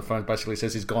the other end of the phone basically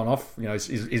says he's gone off.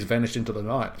 He's vanished into the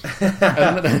night.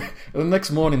 And the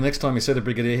next morning, the next time he said the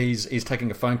Brigadier, he's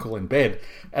taking a phone call in bed.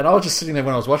 And I was just sitting there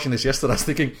when I was watching this yesterday, I was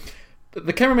thinking,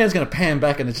 the cameraman's going to pan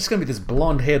back, and it's just going to be this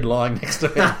blonde head lying next to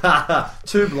him.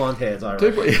 2 blonde heads, I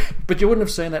reckon. But you wouldn't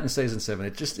have seen that in season 7.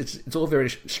 It's all very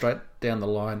straight down the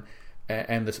line.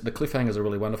 And the cliffhangers are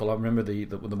really wonderful. I remember the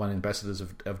one in Ambassadors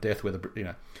of Death where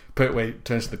Pertwee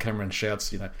turns to the camera and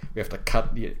shouts, "We have to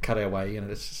cut our way in."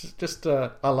 It's just I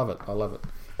love it.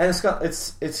 And it's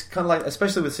kind of like,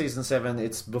 especially with season 7,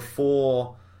 it's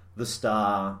before the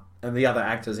star and the other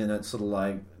actors in it sort of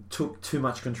like took too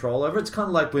much control over it. It's kind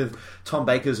of like with Tom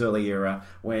Baker's early era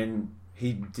when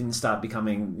he didn't start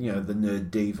becoming the nerd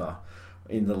diva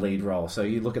in the lead role. So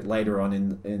you look at later on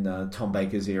in Tom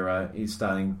Baker's era, he's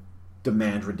starting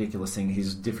demand ridiculous thing.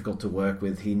 He's difficult to work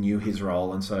with. He knew his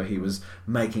role, and so he was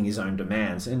making his own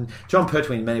demands. And John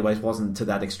Pertwee in many ways wasn't to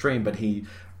that extreme, but in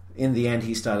the end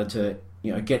he started to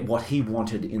get what he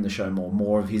wanted in the show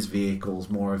more of his vehicles,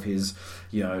 more of his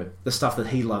the stuff that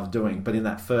he loved doing. But in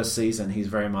that first season, he's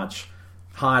very much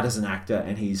hired as an actor,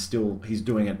 and he's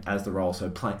doing it as the role. So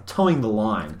towing the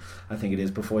line, I think it is,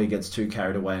 before he gets too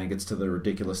carried away and gets to the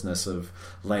ridiculousness of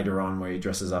later on, where he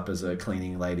dresses up as a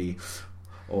cleaning lady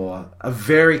or a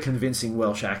very convincing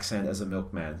Welsh accent as a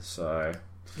milkman. So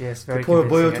yes, very the poor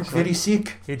boy convincing, looked very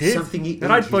sick. He did. Something he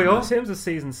and in terms of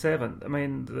season 7, I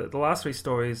mean, the last 3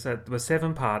 stories that were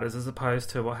 7-parters as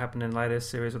opposed to what happened in later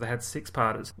series where they had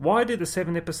 6-parters. Why did the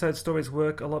 7-episode stories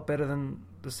work a lot better than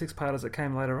the 6-parters that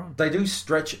came later on? They do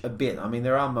stretch a bit. I mean,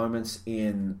 there are moments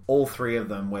in all 3 of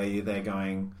them where they're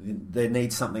going, there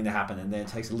needs something to happen, and then it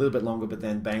takes a little bit longer, but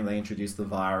then bang, they introduce the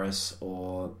virus,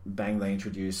 or bang, they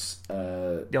introduce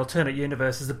the alternate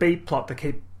universe is the B plot to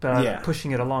keep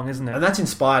pushing it along, isn't it? And that's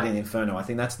inspired in Inferno. I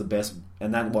think that's the best,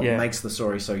 and that what makes the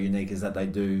story so unique is that they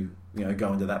do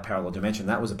go into that parallel dimension.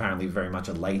 That was apparently very much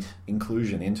a late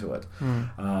inclusion into it,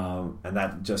 and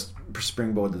that just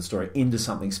springboarded the story into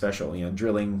something special.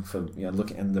 Drilling for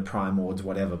looking in the Prime Wards,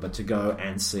 whatever. But to go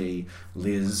and see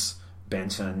Liz,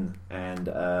 Benton, and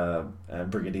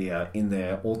Brigadier in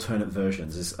their alternate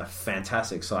versions is a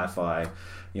fantastic sci-fi,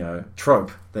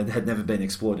 trope that had never been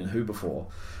explored in Who before,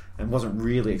 and wasn't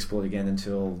really explored again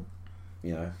until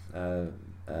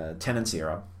Tennant's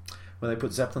era, where they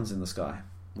put Zeppelins in the sky.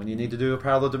 When you need to do a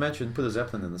parallel dimension, put a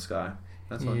Zeppelin in the sky.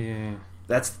 That's what. Yeah.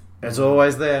 It's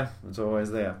always there. It's always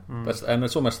there. And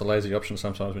it's almost the lazy option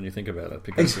sometimes when you think about it.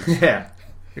 Because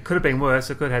it could have been worse.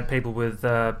 It could have had people with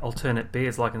alternate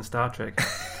beards, like in Star Trek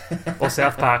or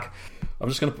South Park. I'm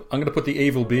going to put the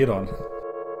evil beard on.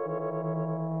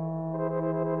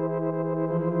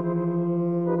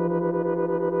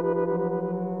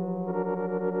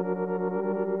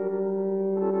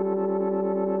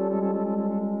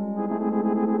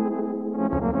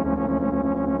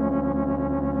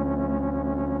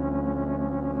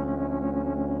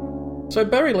 So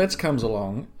Barry Letts comes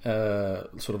along,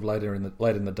 sort of late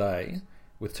in the day,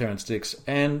 with Terrance Dicks,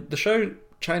 and the show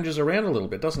changes around a little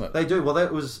bit, doesn't it? They do. Well,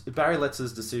 that was Barry Letts'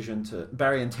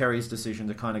 Barry and Terry's decision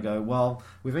to kind of go, well,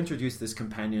 we've introduced this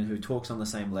companion who talks on the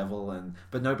same level,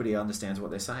 but nobody understands what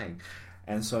they're saying.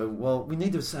 And so, well, we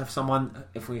need to have someone,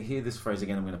 if we hear this phrase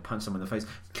again, I'm going to punch someone in the face,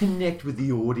 connect with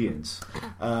the audience.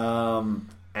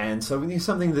 And so we need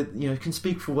something that can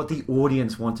speak for what the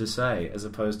audience want to say, as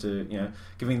opposed to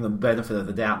giving them benefit of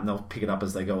the doubt, and they'll pick it up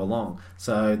as they go along.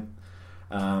 So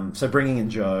bringing in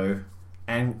Joe,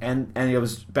 and it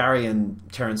was Barry and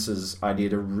Terrance's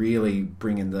idea to really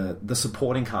bring in the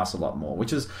supporting cast a lot more,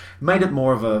 which has made it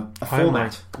more of a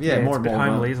format. Yeah, more and more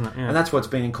homely, isn't it? Yeah. And that's what's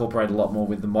been incorporated a lot more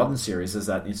with the modern series, is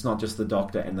that it's not just the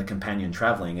Doctor and the companion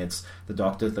travelling, it's the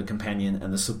Doctor, the companion,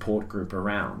 and the support group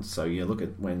around. So you look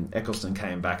at when Eccleston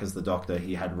came back as the Doctor,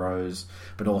 he had Rose,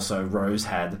 but also Rose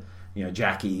had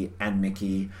Jackie and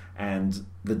Mickey and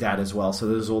the dad as well. So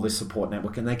there's all this support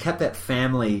network, and they kept that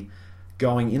family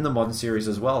going in the modern series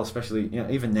as well. Especially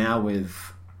even now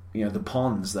with the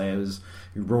Ponds, there's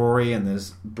Rory, and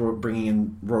there's bringing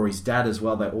in Rory's dad as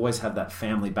well. They always have that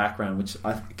family background, which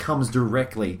comes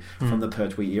directly from the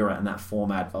Pertwee era and that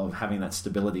format of having that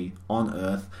stability on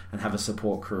Earth and have a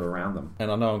support crew around them.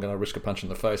 And I know I'm going to risk a punch in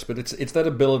the face, but it's that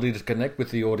ability to connect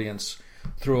with the audience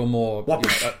through a more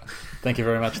thank you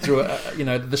very much, through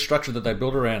the structure that they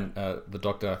built around the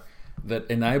Doctor, that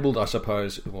enabled, I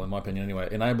suppose, well, in my opinion anyway,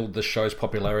 enabled the show's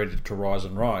popularity to rise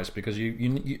and rise, because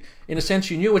you in a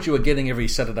sense, you knew what you were getting every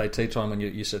Saturday tea time when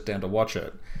you sat down to watch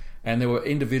it, and there were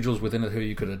individuals within it who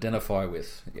you could identify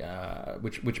with,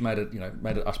 which made it,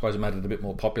 I suppose, it made it a bit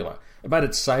more popular. It made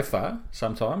it safer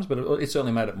sometimes, but it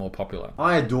certainly made it more popular.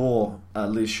 I adore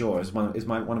Liz Shaw as one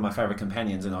of my favourite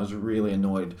companions, and I was really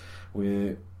annoyed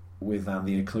with the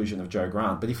inclusion of Jo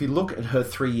Grant. But if you look at her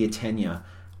 3-year tenure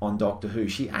on Doctor Who,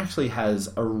 she actually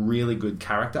has a really good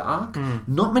character arc.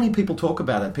 Not many people talk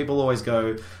about it. People always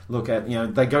go look at,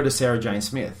 they go to Sarah Jane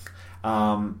Smith,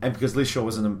 and because Liz Shaw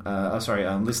was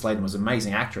Liz Sladen was an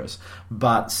amazing actress,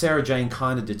 but Sarah Jane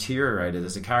kind of deteriorated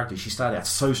as a character. She started out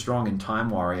so strong in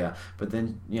Time Warrior, but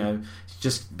then she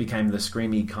just became the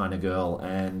screamy kind of girl,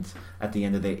 and at the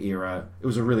end of their era, it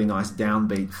was a really nice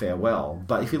downbeat farewell.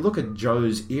 But if you look at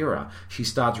Jo's era, she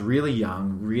starts really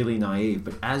young, really naive,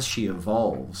 but as she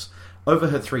evolves over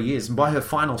her 3 years, and by her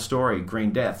final story,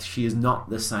 Green Death, she is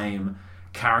not the same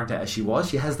character as she was.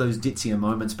 She has those ditzier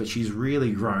moments, but she's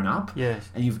really grown up. Yes.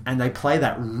 And they play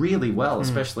that really well,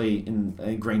 especially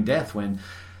in Green Death, when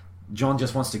John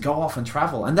just wants to go off and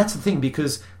travel. And that's the thing,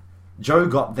 because Jo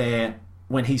got there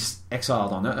when he's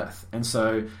exiled on Earth, and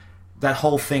so that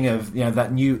whole thing of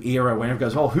that new era when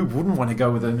everyone goes, who wouldn't want to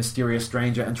go with a mysterious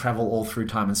stranger and travel all through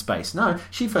time and space? No,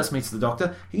 she first meets the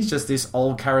Doctor. He's just this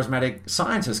old charismatic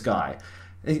scientist guy.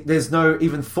 There's no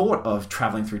even thought of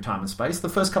travelling through time and space. The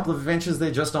first couple of adventures,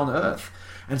 they're just on Earth.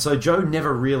 And so Jo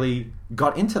never really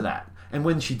got into that. And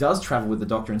when she does travel with the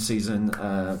Doctor in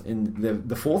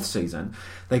the 4th season,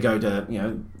 they go to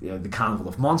the Carnival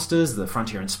of Monsters, the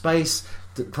Frontier in Space,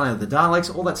 the Planet of the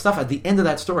Daleks, all that stuff. At the end of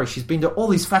that story, she's been to all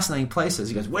these fascinating places.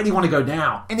 He goes, "Where do you want to go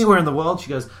now?" Anywhere in the world. She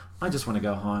goes, "I just want to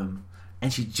go home."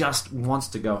 And she just wants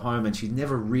to go home, and she's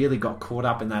never really got caught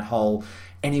up in that whole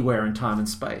anywhere in time and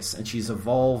space. And she's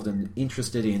evolved and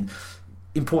interested in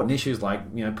important issues like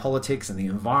politics and the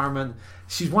environment.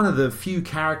 She's one of the few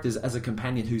characters as a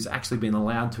companion who's actually been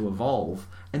allowed to evolve,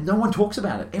 and no one talks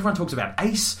about it. Everyone talks about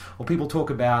Ace, or people talk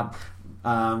about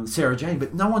Sarah Jane,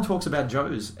 but no one talks about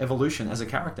Jo's evolution as a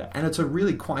character. And it's a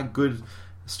really quite good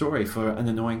story for an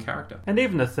annoying character. And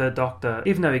even the Third Doctor,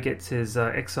 even though he gets his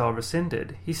exile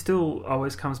rescinded, he still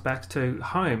always comes back to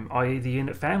home, i.e. the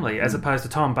unit family, as opposed to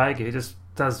Tom Baker, who just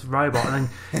does robot and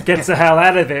then gets the hell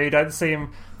out of there. You don't see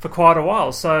him for quite a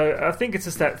while. So I think it's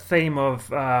just that theme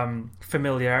of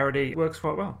familiarity works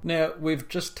quite well. Now, we've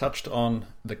just touched on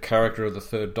the character of the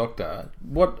Third Doctor.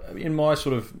 What, in my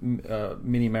sort of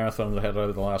mini marathon that I had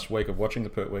over the last week of watching the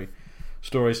Pertwee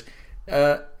stories,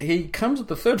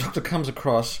 the Third Doctor comes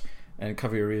across, and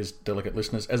cover your ears, delicate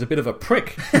listeners, as a bit of a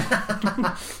prick,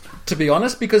 to be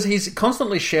honest, because he's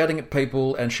constantly shouting at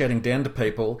people and shouting down to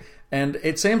people, and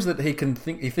it seems that he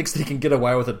thinks that he can get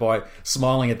away with it by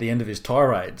smiling at the end of his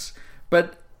tirades.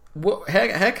 But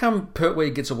how come Pertwee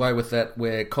gets away with that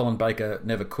where Colin Baker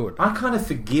never could? I kind of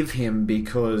forgive him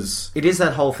because it is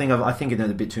that whole thing of, I think it a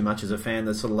bit too much as a fan,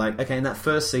 that's sort of like, okay, in that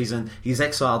first season, he's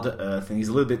exiled to Earth and he's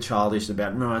a little bit childish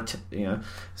about,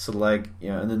 sort of like,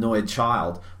 an annoyed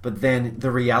child. But then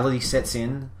the reality sets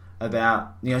in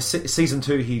about, season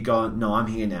 2, he go, no, I'm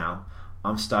here now.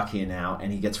 I'm stuck here now,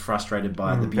 and he gets frustrated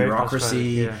by the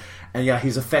bureaucracy, and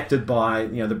he's affected by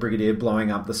the Brigadier blowing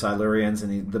up the Silurians,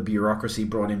 and the bureaucracy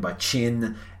brought in by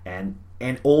Chin, and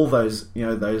all those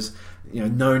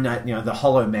the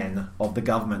hollow men of the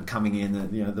government coming in,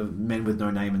 the men with no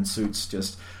name and suits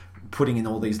just putting in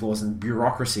all these laws and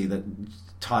bureaucracy that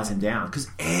ties him down, because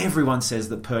everyone says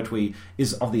that Pertwee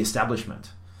is of the establishment.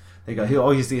 They go,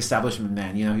 he's the establishment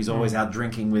man. He's always out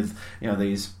drinking with,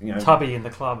 these, Tubby in the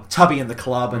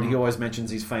club. And he always mentions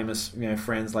his famous,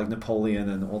 friends like Napoleon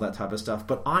and all that type of stuff.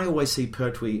 But I always see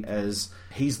Pertwee as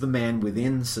he's the man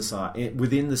within society,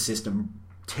 within the system,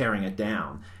 tearing it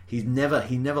down. He never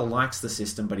likes the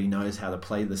system, but he knows how to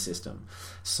play the system.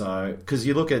 So, because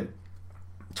you look at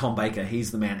Tom Baker,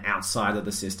 he's the man outside of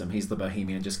the system. He's the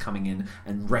bohemian just coming in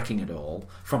and wrecking it all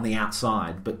from the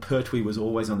outside. But Pertwee was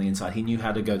always on the inside. He knew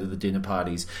how to go to the dinner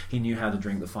parties. He knew how to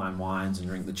drink the fine wines and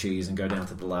drink the cheese and go down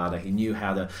to the larder. He knew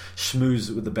how to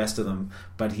schmooze with the best of them.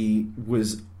 But he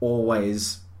was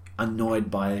always annoyed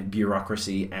by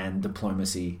bureaucracy and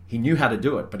diplomacy. He knew how to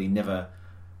do it, but he never,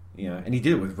 and he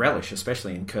did it with relish,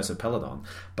 especially in Curse of Peladon.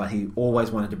 But he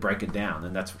always wanted to break it down,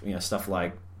 and that's stuff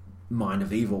like Mind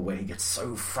of Evil, where he gets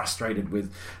so frustrated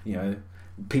with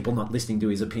people not listening to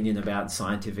his opinion about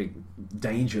scientific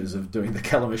dangers of doing the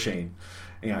Keller machine.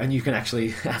 And you can actually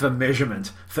have a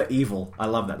measurement for evil. I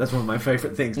love that. That's one of my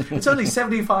favourite things. It's only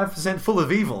 75% full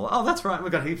of evil. Oh, that's right.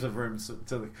 We've got heaps of rooms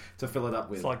to fill it up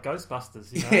with. It's like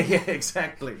Ghostbusters. Yeah,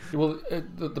 exactly. Well,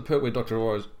 the Pertwee Doctor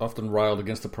always often railed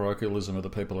against the parochialism of the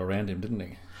people around him, didn't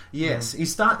he? Yes.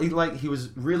 He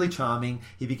was really charming.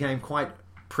 He became quite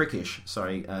prickish,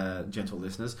 gentle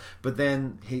listeners, but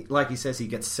then he says, he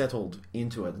gets settled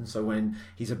into it, and so when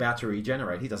he's about to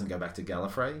regenerate, he doesn't go back to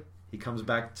Gallifrey. He comes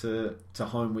back to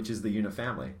home, which is the Unit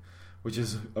family, which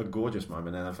is a gorgeous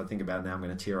moment. And if I think about it now, I'm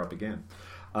going to tear up again.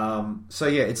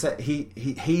 It's that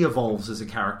he evolves as a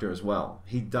character as well.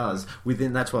 He does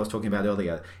that's what I was talking about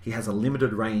earlier. He has a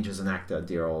limited range as an actor,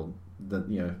 dear old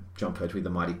Jon Pertwee, the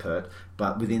mighty Pert.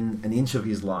 But within an inch of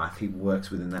his life, he works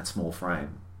within that small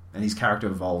frame, and his character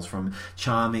evolves from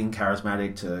charming,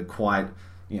 charismatic to quite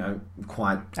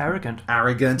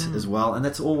arrogant as well. And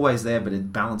that's always there, but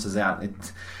it balances out.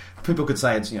 People could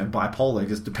say it's bipolar,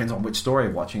 because it depends on which story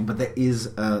you're watching, but there is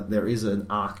an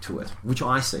arc to it, which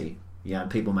I see.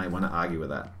 People may want to argue with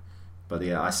that, but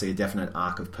I see a definite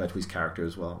arc of Pertwee's character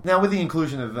as well. Now, with the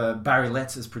inclusion of Barry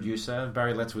Letts as producer,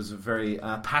 Barry Letts was very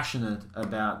passionate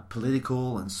about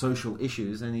political and social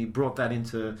issues, and he brought that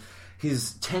into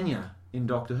his tenure in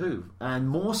Doctor Who, and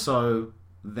more so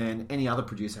than any other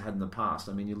producer had in the past.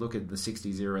 I mean, you look at the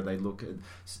 60s era, they look at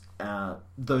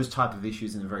those type of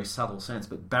issues in a very subtle sense,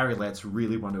 but Barry Letts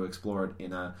really wanted to explore it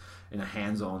in a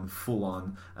hands-on,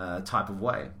 full-on type of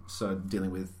way. So dealing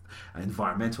with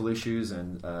environmental issues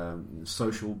and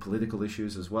social, political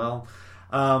issues as well.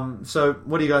 So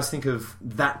what do you guys think of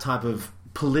that type of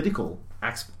political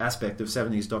aspect of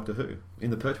 70s Doctor Who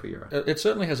in the Pertwee era? It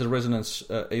certainly has a resonance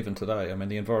even today. I mean,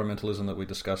 the environmentalism that we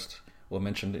discussed or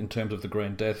mentioned in terms of the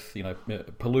Green Death,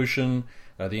 pollution,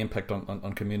 the impact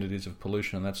on communities of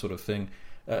pollution and that sort of thing,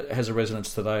 has a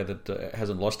resonance today that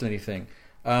hasn't lost anything.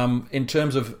 In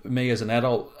terms of me as an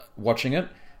adult watching it,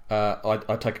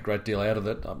 I take a great deal out of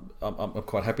it. I'm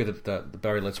quite happy that the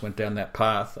Barry Letts went down that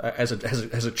path. As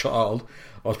a child,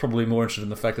 I was probably more interested in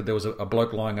the fact that there was a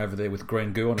bloke lying over there with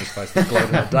green goo on his face that glowed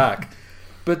in the dark.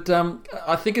 But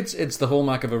I think it's the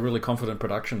hallmark of a really confident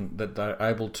production that they're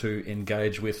able to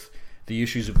engage with the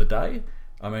issues of the day.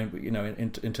 I mean,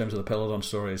 in terms of the Peladon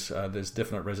stories, there's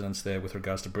definite resonance there with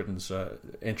regards to Britain's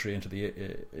entry into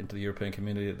the European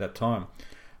community at that time,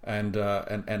 and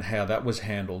how that was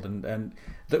handled. And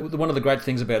one of the great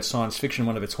things about science fiction,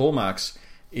 one of its hallmarks,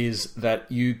 is that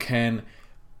you can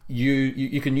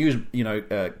use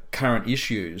current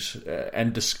issues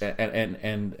and discuss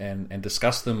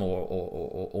them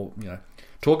or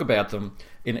talk about them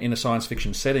in a science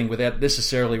fiction setting without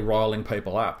necessarily riling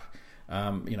people up.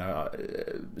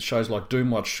 Shows like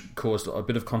Doomwatch caused a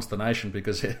bit of consternation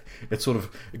because it sort of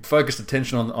focused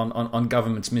attention on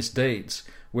government's misdeeds.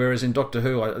 Whereas in Doctor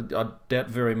Who, I doubt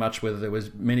very much whether there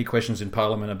was many questions in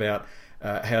Parliament about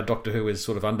how Doctor Who is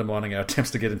sort of undermining our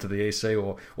attempts to get into the EC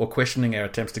or questioning our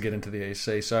attempts to get into the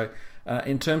EC. So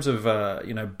in terms of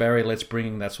Barry Letts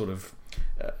bringing that sort of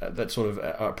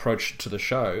approach to the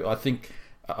show, I think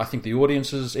the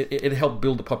audiences, it helped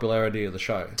build the popularity of the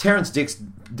show. Terrance Dicks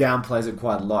downplays it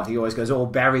quite a lot. He always goes,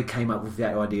 Barry came up with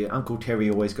that idea. Uncle Terry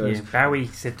always goes... Bowie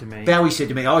said to me,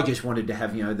 I just wanted to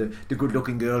have, the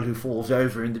good-looking girl who falls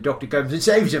over and the doctor comes and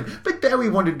saves him. But Bowie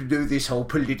wanted to do this whole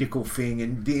political thing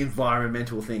and the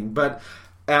environmental thing. But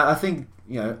I think...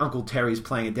 Uncle Terry's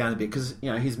playing it down a bit because,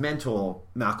 his mentor,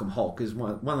 Malcolm Hulke, is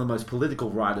one of the most political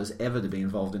writers ever to be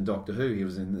involved in Doctor Who. He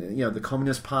was in, the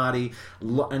Communist Party,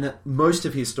 and most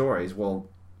of his stories,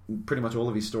 pretty much all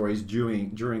of his stories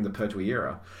during the Pertwee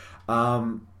era,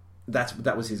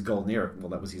 that was his golden era. Well,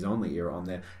 that was his only era on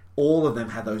there. All of them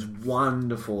had those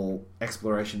wonderful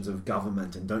explorations of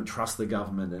government and don't trust the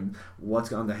government and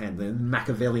what's underhand, the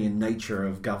Machiavellian nature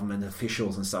of government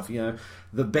officials and stuff.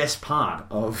 The best part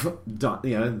of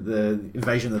the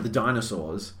invasion of the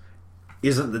dinosaurs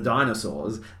isn't the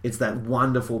dinosaurs, it's that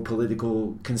wonderful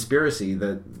political conspiracy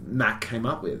that Mac came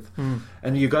up with.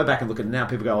 And you go back and look at it now,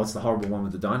 people go, it's the horrible one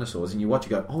with the dinosaurs, and you watch,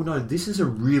 you go, oh no, this is a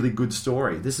really good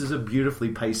story. This is a beautifully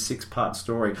paced 6-part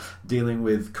story dealing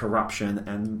with corruption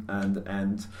and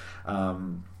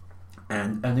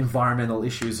environmental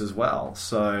issues as well.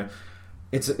 So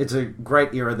it's a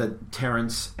great era that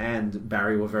Terrence and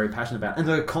Barry were very passionate about, and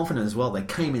they were confident as well. They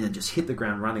came in and just hit the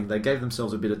ground running. They gave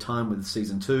themselves a bit of time with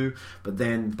season 2, but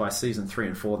then by season 3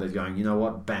 and 4, they're going, you know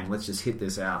what, bang, let's just hit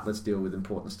this out. Let's deal with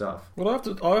important stuff. Well,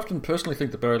 I often personally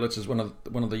think that Barry Letts is one of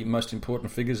the most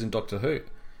important figures in Doctor Who.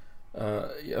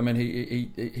 I mean,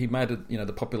 he made it,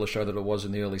 the popular show that it was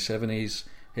in the early 70s.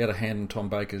 He had a hand in Tom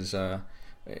Baker's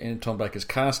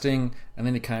casting, and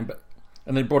then he came back.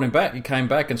 And they brought him back. He came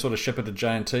back and sort of shepherded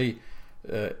J&T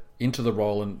into the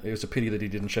role, and it was a pity that he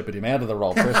didn't shepherd him out of the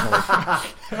role personally.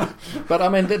 But I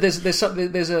mean,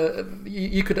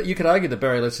 you could argue that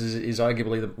Barry Letts is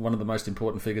arguably one of the most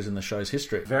important figures in the show's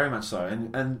history. Very much so,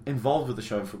 and involved with the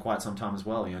show for quite some time as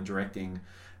well. Directing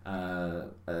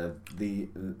the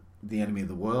Enemy of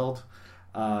the World,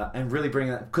 and really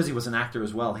bringing that, because he was an actor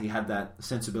as well. He had that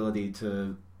sensibility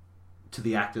to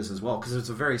the actors as well, because it's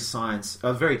a very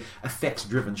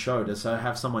effects-driven show. To so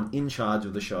have someone in charge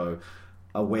of the show,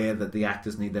 aware that the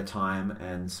actors need their time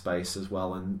and space as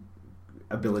well, and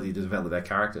ability to develop their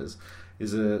characters,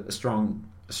 is a strong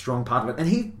part of it. And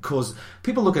he caused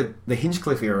people look at the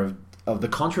Hinchcliffe era of the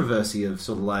controversy of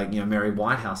sort of like Mary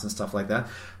Whitehouse and stuff like that,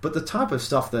 but the type of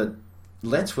stuff that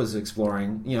Letts was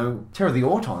exploring, Terror of the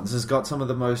Autons has got some of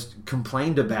the most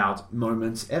complained about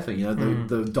moments ever.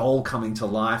 The doll coming to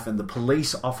life and the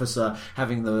police officer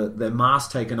having their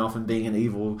mask taken off and being an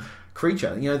evil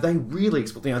creature. They really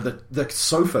explore. The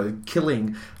sofa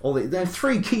killing all the. There are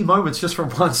 3 key moments just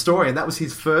from one story, and that was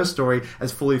his first story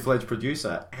as fully fledged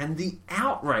producer. And the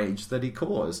outrage that he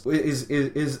caused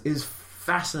is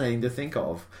fascinating to think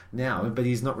of now, but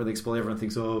he's not really explored. Everyone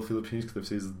thinks, Philip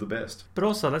Hinchcliffe is the best. But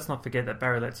also, let's not forget that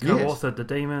Barry Letts co-authored The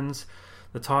Demons,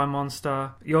 The Time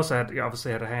Monster. He also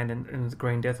obviously had a hand in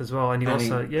Green Death as well, and he had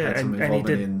some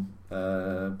involvement in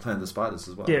Planet of the Spiders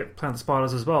as well. Yeah, Planet of the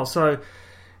Spiders as well. So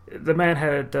the man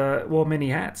had wore many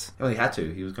hats. Well, he had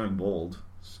to. He was going bald.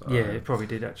 So. Yeah, he probably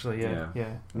did actually. Yeah.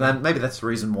 Then maybe that's the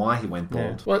reason why he went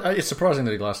bald. Yeah. Well, it's surprising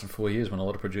that he lasted 4 years when a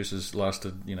lot of producers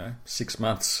lasted 6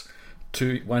 months.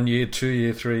 1 year, 2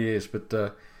 year, 3 years, but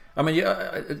the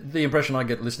impression I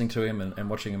get listening to him and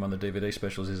watching him on the DVD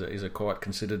specials is a quite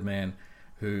considered man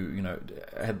who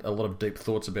had a lot of deep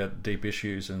thoughts about deep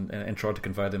issues and tried to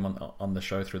convey them on the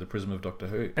show through the prism of Doctor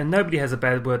Who. And nobody has a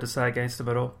bad word to say against him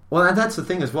at all. Well, and that's the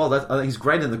thing as well. I think he's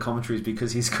great in the commentaries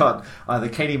because he's got either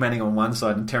Katie Manning on one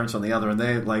side and Terrence on the other, and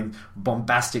they're like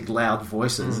bombastic, loud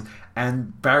voices.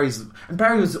 And Barry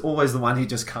was always the one who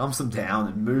just calms them down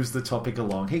and moves the topic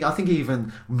along. I think he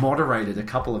even moderated a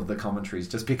couple of the commentaries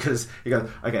just because he goes,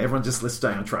 okay, everyone let's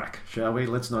stay on track, shall we?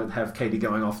 Let's not have Katie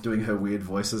going off doing her weird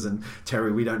voices, and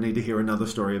Terry, we don't need to hear another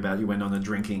story about you went on a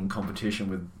drinking competition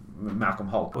with Malcolm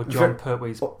Holt. Or John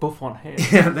Pertwee's bouffant hair.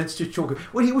 Yeah, that's just talking.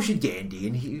 Well, he was a dandy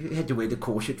and he had to wear the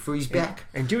corset for his back.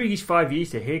 And during his 5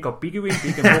 years, the hair got bigger and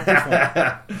bigger and more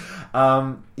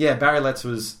bouffant. Barry Letts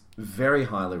was very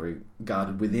highly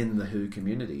regarded within the Who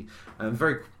community, and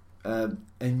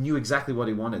and knew exactly what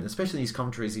he wanted. Especially in his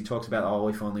commentaries, he talks about,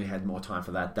 if only we had more time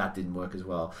for that didn't work as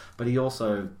well. But he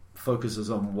also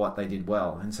focuses on what they did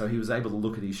well, and so he was able to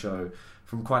look at his show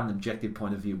from quite an objective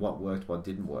point of view, what worked, what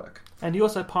didn't work. And he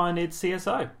also pioneered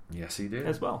CSO. Yes, he did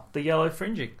as well. The yellow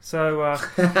fringing. So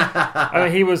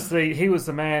he was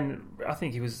the man. I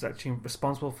think he was actually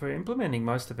responsible for implementing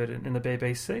most of it in the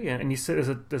BBC. And you see,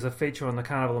 there's a feature on the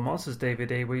Carnival of Monsters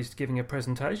DVD where he's giving a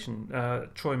presentation,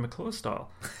 Troy McClure style.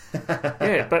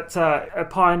 Yeah, but a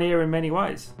pioneer in many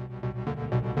ways.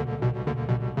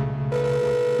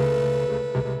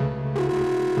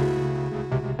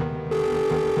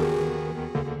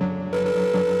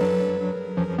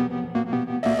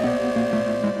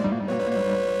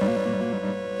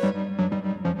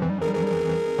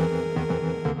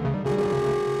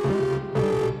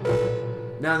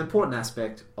 Now, an important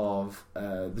aspect of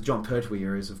the John Pertwee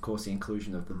era is, of course, the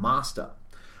inclusion of the Master,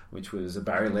 which was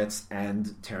Barry Letts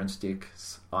and Terrence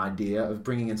Dick's idea of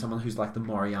bringing in someone who's like the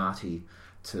Moriarty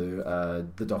to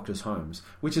the Doctor's homes,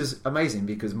 which is amazing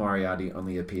because Moriarty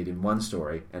only appeared in one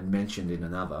story and mentioned in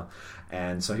another,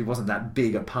 and so he wasn't that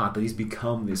big a part, but he's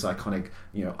become this iconic,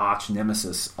 arch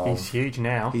nemesis of... He's huge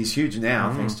now, thanks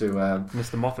to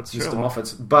Mr. Moffat's Mr.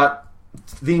 Moffat's. But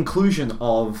the inclusion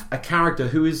of a character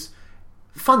who is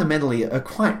fundamentally a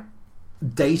quite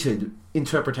dated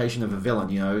interpretation of a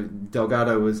villain.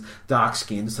 Delgado was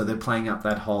dark-skinned, so they're playing up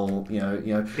that whole,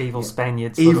 evil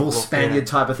Spaniard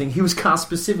type of thing. He was cast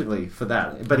specifically for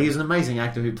that, but he's an amazing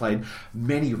actor who played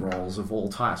many roles of all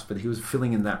types, but he was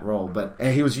filling in that role. But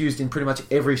he was used in pretty much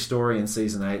every story in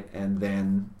season 8, and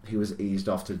then he was eased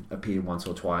off to appear once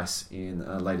or twice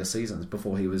in later seasons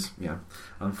before he was,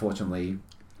 unfortunately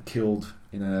killed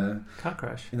in a Car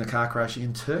crash. car crash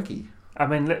in Turkey. I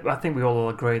mean, I think we all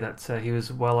agree that he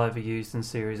was well overused in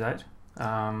Series 8.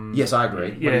 Yes, I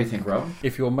agree. What do you think, Rob?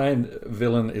 If your main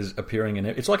villain is appearing in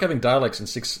it, it's like having Daleks in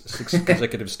six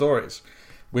consecutive stories,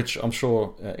 which I'm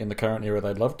sure in the current era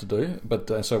they'd love to do,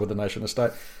 but so would the nation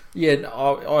state. Yeah,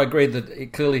 I agree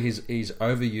that clearly he's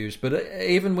overused, but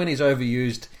even when he's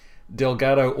overused,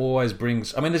 Delgado always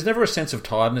brings. I mean, there's never a sense of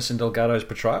tiredness in Delgado's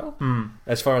portrayal,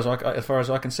 as far as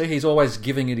I can see. He's always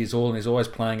giving it his all, and he's always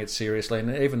playing it seriously.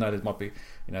 And even though there might be,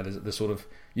 there's sort of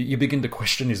you begin to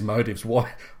question his motives. Why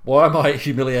am I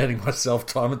humiliating myself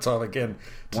time and time again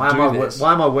to do this?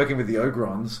 Why am I working with the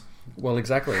Ogrons? Well,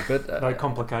 exactly, but no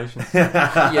complications.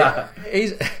 Yeah,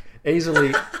 he's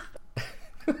easily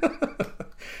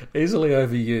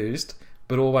overused,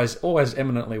 but always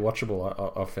eminently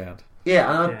watchable. I've found.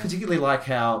 Yeah, and I particularly like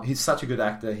how he's such a good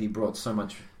actor. He brought so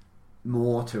much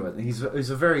more to it. He's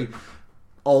a very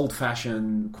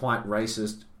old-fashioned, quite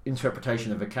racist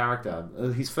interpretation of a character.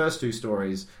 His first two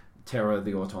stories, Terror of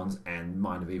the Autons and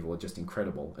Mind of Evil, are just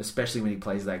incredible, especially when he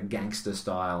plays that gangster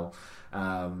style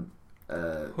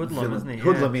hoodlum, isn't he?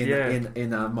 Hoodlum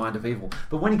in Mind of Evil.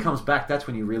 But when he comes back, that's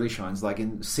when he really shines. Like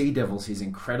in Sea Devils, he's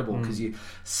incredible because you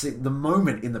see the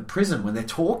moment in the prison when they're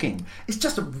talking. It's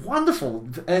just wonderful.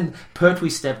 And Pertwee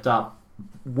stepped up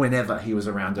whenever he was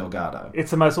around Delgado.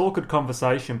 It's the most awkward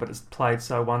conversation, but it's played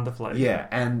so wonderfully. Yeah,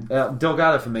 and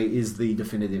Delgado for me is the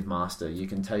definitive master. You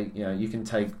can take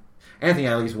Anthony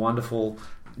Ailey's wonderful,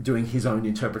 doing his own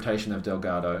interpretation of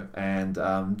Delgado, and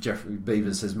Geoffrey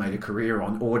Beavers has made a career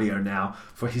on audio now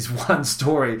for his one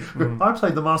story. I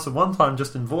played the Master one time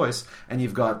just in voice, and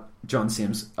you've got John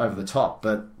Sims over the top,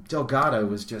 but Delgado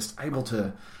was just able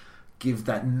to give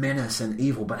that menace and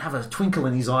evil, but have a twinkle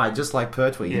in his eye, just like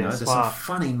Pertwee. There's some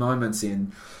funny moments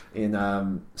in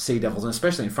Sea Devils, and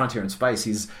especially in Frontier in Space.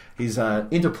 His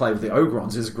interplay with the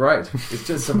Ogrons is great. It's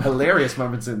just some hilarious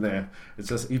moments in there. It's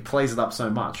just he plays it up so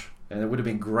much. And it would have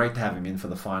been great to have him in for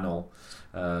the final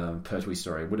Pertwee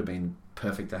story. It would have been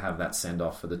perfect to have that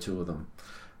send-off for the two of them.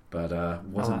 But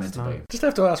wasn't meant to be. Just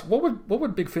have to ask, what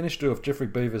would Big Finish do if Geoffrey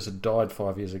Beavers had died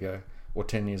 5 years ago? Or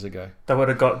 10 years ago? They would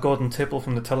have got Gordon Tipple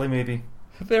from the telemovie.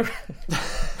 The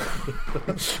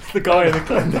guy in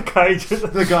the cage.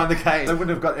 The guy in the cage. They wouldn't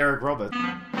have got Eric Roberts.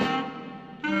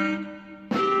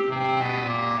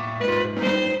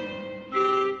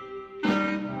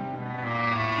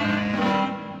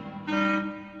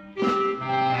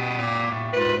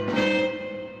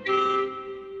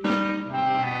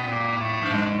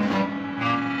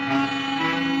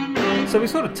 So we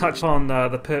sort of touched on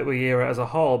the Pertwee era as a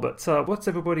whole, but what's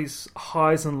everybody's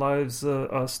highs and lows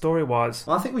story-wise?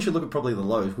 Well, I think we should look at probably the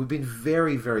lows. We've been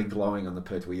very, very glowing on the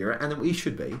Pertwee era, and we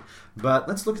should be. But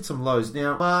let's look at some lows.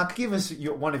 Now, Mark, give us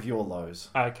one of your lows.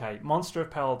 Okay, Monster of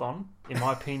Peladon, in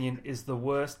my opinion, is the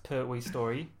worst Pertwee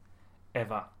story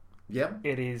ever. Yep.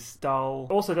 It is dull.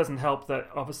 Also doesn't help that,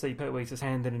 obviously, Pertwee's just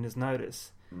handed in his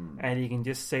notice, and you can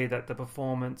just see that the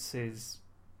performance is...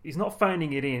 He's not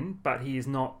phoning it in, but he is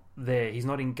not there. He's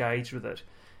not engaged with it.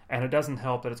 And it doesn't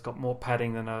help that it's got more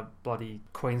padding than a bloody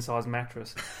queen-size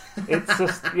mattress. It's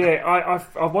just... Yeah,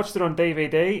 I watched it on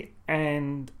DVD,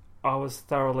 and I was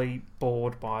thoroughly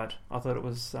bored by it. I thought it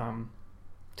was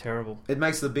terrible. It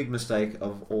makes the big mistake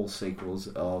of all sequels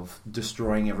of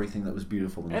destroying everything that was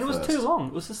beautiful in the first. And it was too long.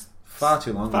 It was just... Far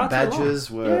too long. The badgers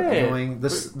were annoying.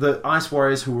 The Ice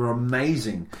Warriors, who were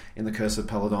amazing in The Curse of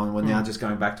Peladon, were now just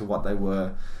going back to what they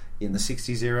were in the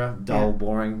 60s era. Dull,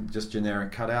 boring, just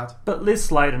generic cutout. But Liz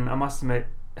Sladen, I must admit,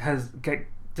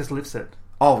 just lifts it.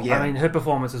 Oh, yeah. I mean, her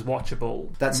performance is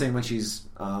watchable. That scene when she's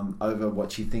over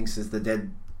what she thinks is the dead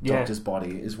doctor's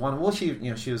body is one. Well, she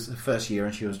was the first year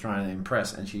and she was trying to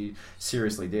impress, and she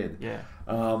seriously did. Yeah.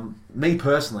 Me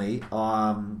personally,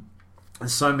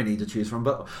 there's so many to choose from,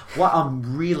 but what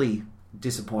I'm really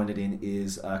disappointed in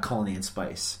is Colony in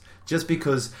Space. Just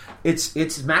because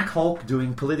it's Mac Hulk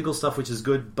doing political stuff, which is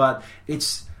good, but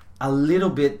it's a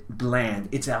little bit bland.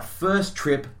 It's our first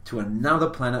trip to another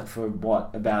planet for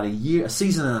about a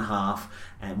season and a half,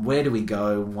 and where do we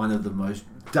go? One of the most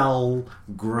dull,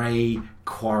 grey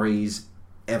quarries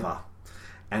ever.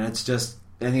 And it's just,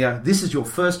 and you go, this is your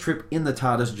first trip in the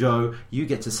TARDIS, Joe. You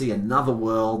get to see another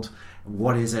world.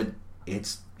 What is it?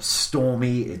 It's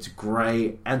stormy, it's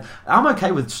grey, and I'm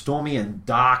okay with stormy and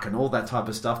dark and all that type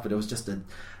of stuff, but it was just a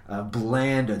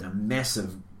bland and a mess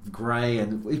of grey,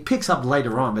 and it picks up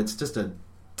later on, but it's just a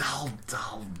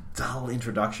dull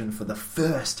introduction for the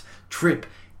first trip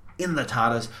in the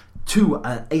TARDIS to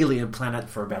an alien planet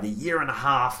for about a year and a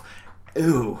half,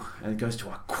 Ew, and it goes to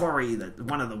a quarry,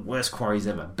 one of the worst quarries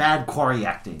ever. Bad quarry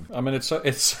acting. I mean, it's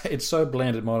so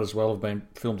bland it might as well have been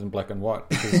filmed in black and white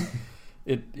because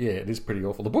it is pretty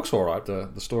awful. The book's all right, the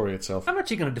story itself. How much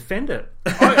are you going to defend it?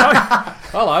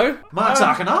 Hello, Mark's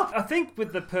arcing up. I think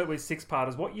with the Pertwee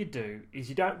six-parters, what you do is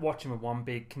you don't watch them in one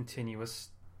big continuous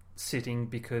sitting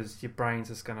because your brain's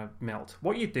just going to melt.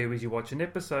 What you do is you watch an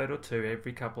episode or two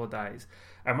every couple of days.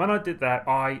 And when I did that,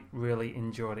 I really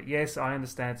enjoyed it. Yes, I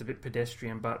understand it's a bit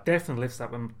pedestrian, but definitely lifts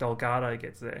up when Delgado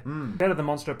gets there. Better than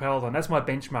Monstropeldon. That's my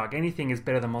benchmark. Anything is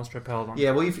better than Monstropeldon.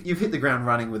 Yeah, well, you've hit the ground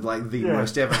running with like the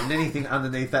worst ever, and anything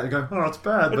underneath that, they're going, oh, it's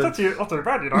bad. It's not too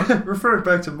bad, you know. Refer it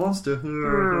back to Monster.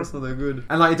 That's not that good.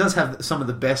 And like, it does have some of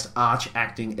the best arch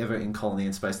acting ever in Colony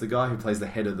in Space. The guy who plays the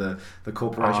head of the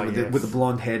corporation with the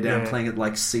blonde hair down, playing it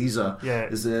like Caesar,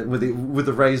 is with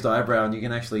the raised eyebrow, and you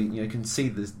can actually you can see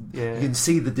this. You can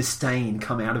see the disdain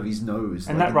come out of his nose.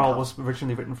 And that role was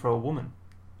originally written for a woman.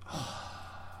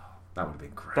 That would have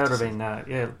been great. That would have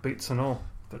been boots and all.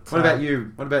 But, what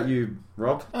about you,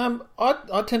 Rob?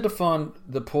 I tend to find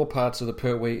the poor parts of the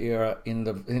Pertwee era in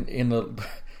the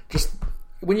just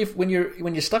when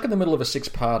you're stuck in the middle of a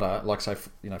six-parter, like say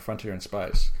Frontier in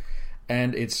Space,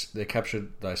 and they're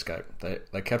captured, they escape.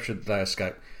 They captured, they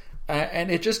escape, and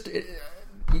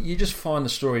you just find the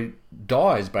story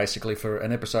dies basically for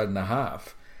an episode and a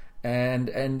half, and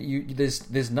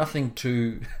there's nothing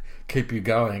to keep you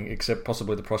going except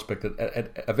possibly the prospect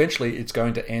that eventually it's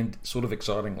going to end sort of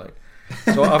excitingly.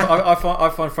 So I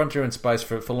find Frontier in Space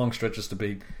for long stretches to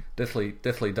be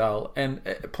deathly dull, and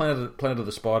Planet of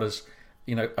the Spiders,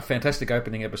 a fantastic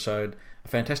opening episode, a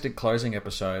fantastic closing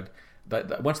episode.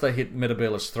 Once they hit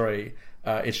Metebelis 3,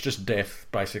 it's just death,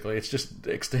 basically. It's just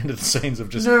extended scenes of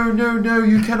just... No,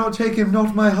 you cannot take him,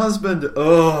 not my husband.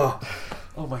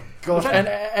 Oh my God. And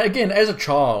again, as a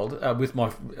child, with my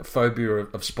phobia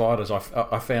of spiders, I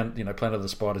found Planet of the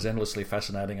Spiders endlessly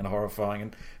fascinating and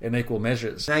horrifying in equal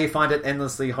measures. Now you find it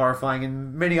endlessly horrifying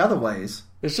in many other ways.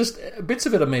 It's just bits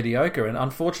of it are mediocre, and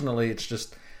unfortunately it's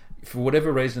just, for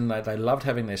whatever reason, they loved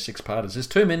having their six-parters. There's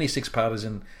too many six-parters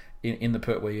in the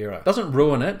Pertwee era. It doesn't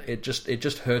ruin it. It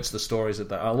just hurts the stories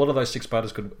that a lot of those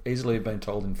six-parters could easily have been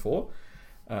told in 4.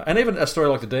 And even a story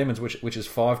like The Demons, which is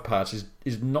 5 parts,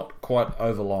 is not quite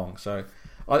overlong. So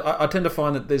I tend to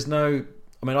find that there's no...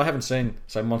 I mean, I haven't seen,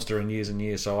 say, Monster in years and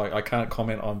years, so I can't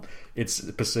comment on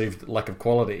its perceived lack of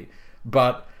quality.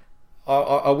 But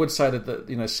I would say that the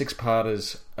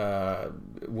 6-parters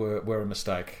were a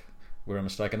mistake.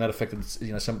 And that affected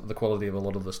some of the quality of a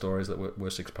lot of the stories that were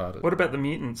 6-parters. What about the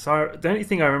mutants? So the only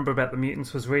thing I remember about the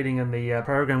mutants was reading in the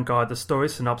program guide the story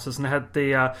synopsis, and it had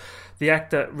the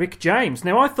actor Rick James.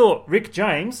 Now I thought Rick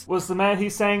James was the man who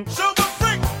sang Super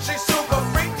Freak, she's super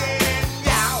freaking,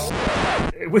 yow.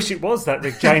 I wish it was that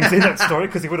Rick James in that story,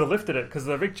 because he would have lifted it, because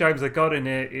the Rick James that got in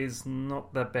there is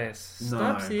not the best. No.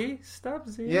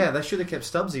 Stubbsy. Yeah, they should have kept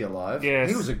Stubbsy alive. Yes.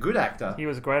 He was a good actor. He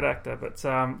was a great actor. But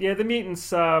the mutants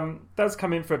does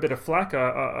come in for a bit of flack,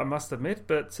 I must admit.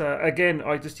 But again,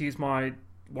 I just use my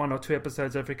 1 or 2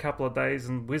 episodes every couple of days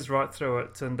and whiz right through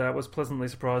it, and was pleasantly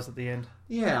surprised at the end.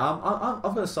 Yeah, I've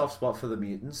got a soft spot for the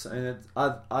mutants, and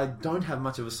I don't have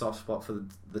much of a soft spot for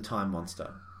the Time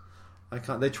Monster.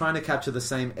 They're trying to capture the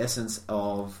same essence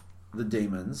of the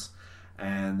Demons,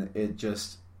 and it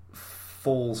just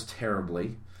falls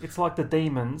terribly. It's like the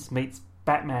Demons meets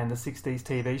Batman, the 60s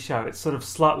TV show. It's sort of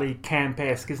slightly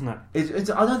camp-esque, isn't it?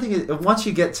 I don't think once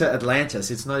you get to Atlantis,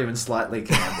 it's not even slightly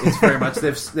camp. It's very much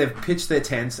they've pitched their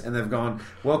tents and they've gone,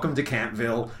 welcome to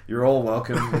Campville. You're all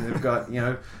welcome. And they've got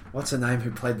what's her name who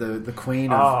played the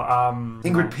Queen of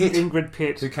Ingrid Pitt. Ingrid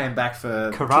Pitt, who came back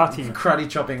for karate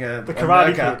chopping the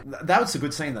karate Pit. That was a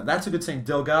good scene though. That's a good scene.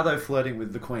 Delgado flirting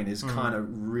with the Queen is kind of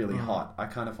really hot. I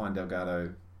kind of find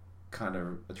Delgado kind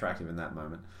of attractive in that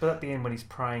moment. But at the end, when he's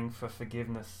praying for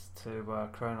forgiveness to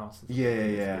Kronos,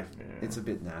 it's a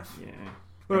bit naff. Yeah.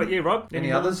 What about you, Rob?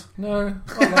 Any others? No,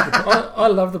 I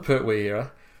love the Pertwee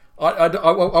era.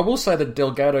 I will say that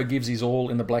Delgado gives his all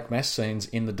in the Black Mass scenes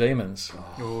in The Demons.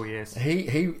 Oh yes.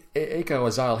 He Iko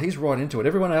Azrael, he's right into it.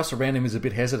 Everyone else around him is a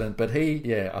bit hesitant, but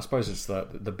I suppose it's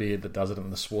the beard that does it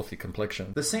and the swarthy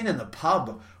complexion. The scene in the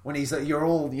pub when he's like, you're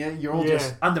all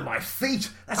just under my feet.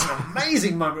 That's an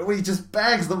amazing moment where he just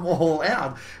bags them all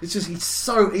out. It's just, he's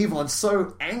so evil and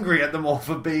so angry at them all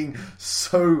for being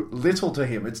so little to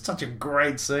him. It's such a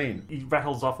great scene. He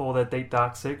rattles off all their deep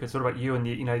dark secrets. What about you and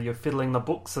you're fiddling the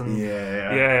books and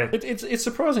It's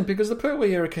surprising because the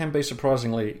Pertwee era can be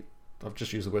surprisingly, I've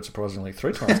just used the word surprisingly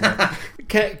 3 times now,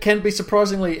 can be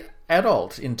surprisingly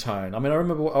adult in tone. I mean, I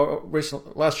remember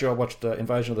last year I watched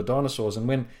Invasion of the Dinosaurs, and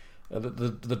when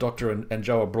the Doctor and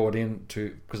Joe are brought in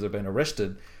because they've been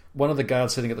arrested. One of the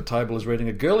guards sitting at the table is reading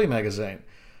a girly magazine,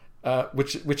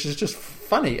 which is just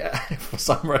funny for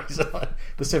some reason.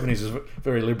 The 70s is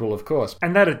very liberal, of course.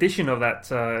 And that edition of that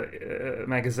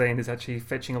magazine is actually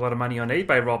fetching a lot of money on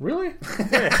eBay, Rob. Really?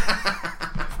 Yeah.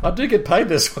 I do get paid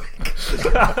this week.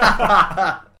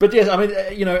 But yes, I mean,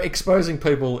 exposing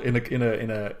people in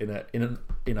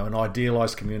an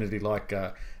idealized community like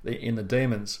in the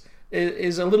Demons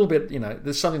is a little bit,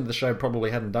 there's something the show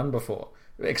probably hadn't done before.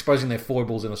 Exposing their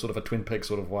foibles in a sort of a Twin Peaks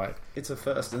sort of way. It's a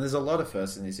first, and there's a lot of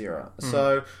firsts in this era.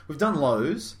 So we've done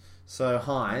lows, so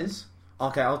highs.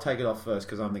 Okay, I'll take it off first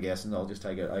because I'm the guest, and I'll just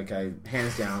take it. Okay,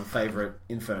 hands down, favourite,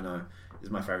 Inferno is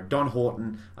my favourite. Don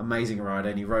Horton, amazing writer,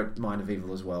 and he wrote Mind of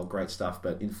Evil as well. Great stuff,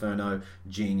 but Inferno,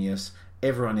 genius.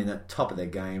 Everyone in at top of their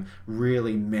game.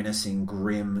 Really menacing,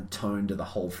 grim tone to the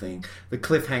whole thing. The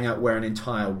cliffhanger where an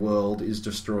entire world is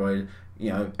destroyed.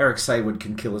 Eric Saywood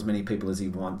can kill as many people as he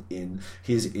wants in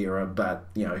his era, but,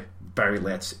 Barry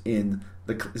Letts in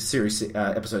the series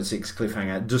episode 6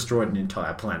 cliffhanger destroyed an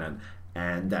entire planet,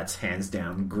 and that's hands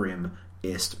down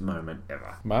grim-est moment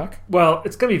ever. Mark? Well,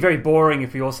 it's going to be very boring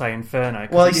if we all say Inferno.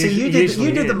 Well, you see, you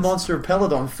did the Monster of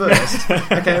Peladon first.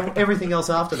 Okay, everything else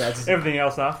after that. Everything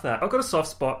else after that. I've got a soft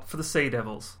spot for the Sea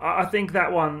Devils. I think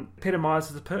that one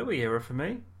epitomises the Pertwee era for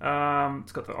me.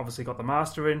 It's obviously got the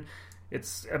Master in.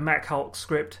 It's a Mac Hulk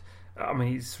script. I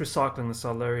mean, he's recycling the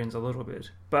Silurians a little bit,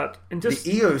 but the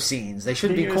Eocenes. They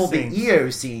should be called the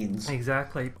Eocenes.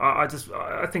 Exactly. I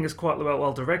think it's quite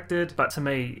well directed, but to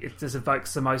me, it just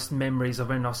evokes the most memories of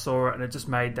when I saw it, and it just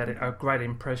made that a great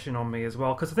impression on me as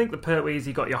well. Because I think the Pertwees,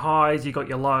 you got your highs, you got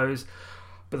your lows,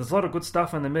 but there's a lot of good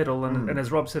stuff in the middle. And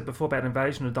as Rob said before about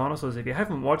Invasion of Dinosaurs, if you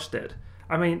haven't watched it,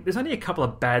 I mean, there's only a couple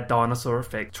of bad dinosaur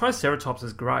effects. Triceratops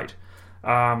is great. The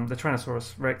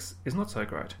Tyrannosaurus Rex is not so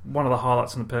great. One of the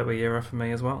highlights in the Pertwee era for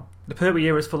me as well. The Pertwee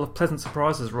era is full of pleasant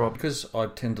surprises, Rob. Because I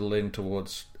tend to lean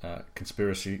towards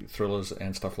conspiracy thrillers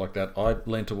and stuff like that, I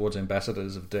lean towards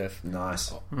Ambassadors of Death.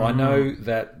 Nice. I know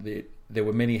that there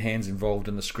were many hands involved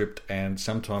in the script, and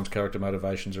sometimes character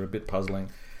motivations are a bit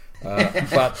puzzling.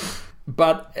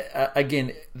 But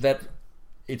again, that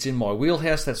it's in my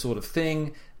wheelhouse, that sort of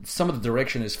thing. Some of the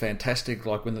direction is fantastic,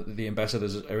 like when the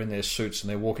ambassadors are in their suits and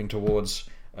they're walking towards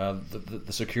the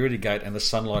security gate and the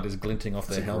sunlight is glinting off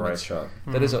their helmets. Great shot.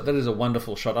 That is a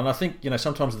wonderful shot. And I think,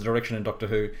 sometimes the direction in Doctor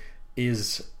Who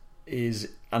is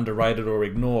underrated or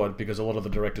ignored because a lot of the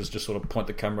directors just sort of point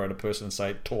the camera at a person and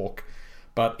say, talk.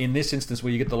 But in this instance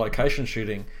where you get the location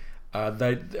shooting,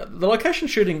 the location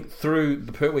shooting through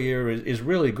the Pertwee era is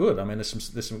really good. I mean,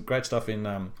 there's some great stuff in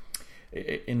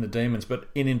the Demons, but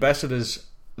in Ambassadors,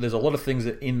 there's a lot of things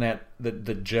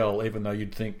that gel, even though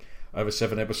you'd think over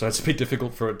 7 episodes it'd be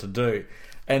difficult for it to do.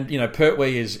 And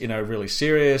Pertwee is really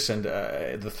serious, and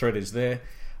the threat is there.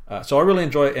 So I really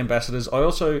enjoy Ambassadors. I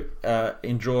also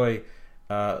enjoy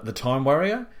the Time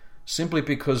Warrior, simply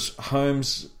because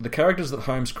the characters that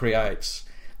Holmes creates,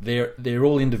 they're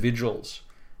all individuals.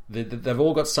 They've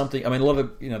all got something. I mean, a lot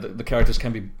of the characters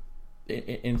can be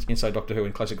inside Doctor Who,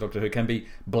 in classic Doctor Who, can be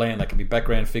bland. They can be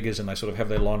background figures, and they sort of have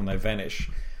their line and they vanish.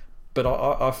 But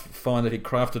I find that he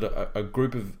crafted a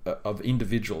group of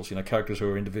individuals, characters who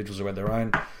are individuals who had their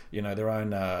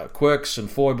own quirks and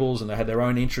foibles, and they had their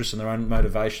own interests and their own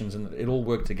motivations, and it all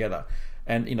worked together.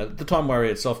 And the Time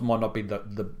Warrior itself might not be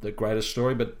the greatest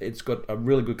story, but it's got a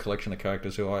really good collection of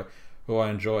characters who I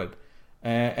enjoyed.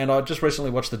 And I just recently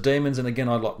watched The Demons, and again,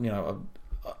 I like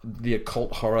the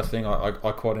occult horror thing.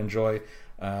 I quite enjoy.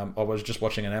 I was just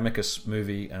watching an Amicus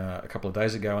movie a couple of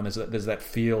days ago, and there's that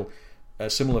feel. A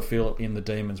similar feel in The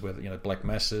Demons, where black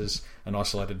masses, an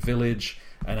isolated village,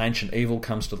 an ancient evil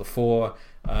comes to the fore,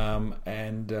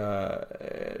 and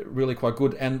really quite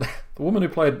good. And the woman who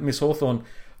played Miss Hawthorne,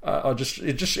 it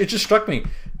just struck me,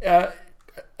 a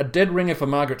dead ringer for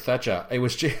Margaret Thatcher. I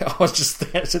was just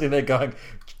sitting there going,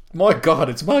 my God,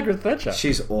 it's Margaret Thatcher.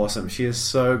 She's awesome. She is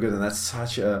so good, and that's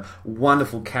such a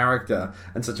wonderful character,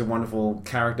 and such a wonderful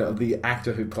character of the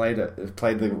actor who played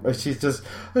the. She's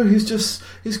just,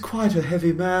 he's quite a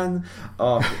heavy man.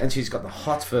 Oh, and she's got the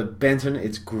hots for Benton.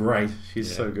 It's great.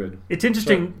 She's so good. It's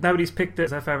interesting. Nobody's picked it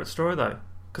as their favourite story though,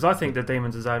 because I think The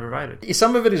Demons is overrated.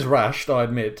 Some of it is rushed, I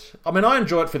admit. I mean, I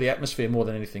enjoy it for the atmosphere more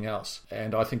than anything else,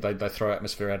 and I think they throw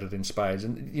atmosphere at it in spades.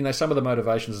 And some of the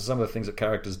motivations and some of the things that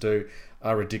characters do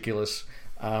are ridiculous.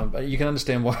 But you can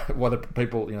understand why the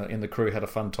people in the crew had a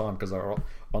fun time, because they were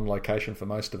on location for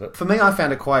most of it. For me, I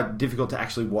found it quite difficult to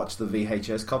actually watch the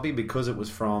VHS copy because it was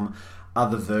from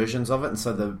other versions of it, and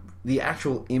so the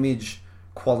actual image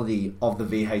quality of the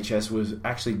VHS was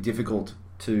actually difficult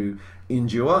to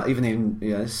endure, even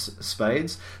in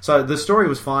spades. So the story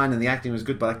was fine and the acting was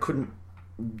good, but I couldn't,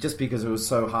 just because it was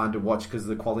so hard to watch because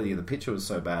the quality of the picture was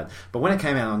so bad. But when it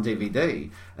came out on DVD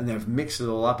and they've mixed it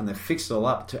all up and they've fixed it all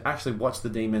up, to actually watch the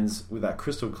demons with that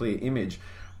crystal clear image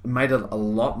made it a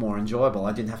lot more enjoyable.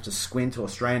 I didn't have to squint or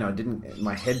strain.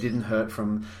 My head didn't hurt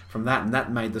from that, and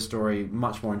that made the story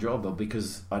much more enjoyable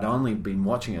because I'd only been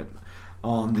watching it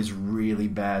on this really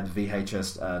bad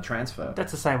VHS transfer.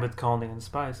 That's the same with Colony in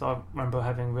Space. I remember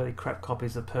having really crap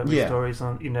copies of Pertwee stories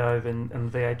on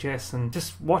and VHS, and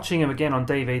just watching them again on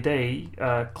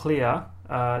DVD, clear,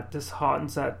 just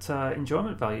heightens that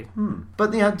enjoyment value.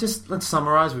 But just let's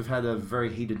summarise. We've had a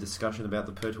very heated discussion about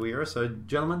the Pertwee era. So,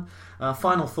 gentlemen,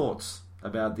 final thoughts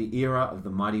about the era of the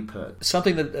Mighty Pert.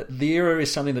 Something that the era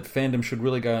is something that fandom should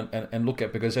really go and look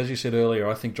at, because as you said earlier,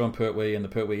 I think Jon Pertwee and the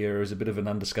Pertwee era is a bit of an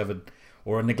undiscovered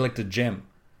or a neglected gem.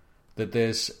 That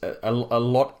there's a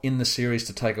lot in the series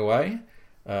to take away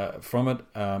from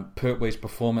it. Pertwee's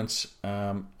performance,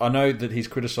 I know that he's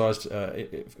criticised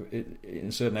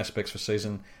in certain aspects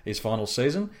for his final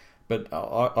season, but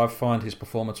I find his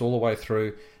performance all the way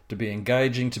through to be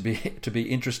engaging, to be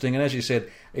interesting. And as you said,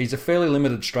 he's a fairly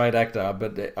limited straight actor,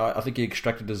 but I think he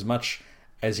extracted as much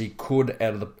as he could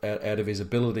out of his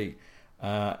ability.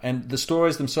 And the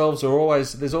stories themselves are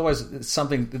always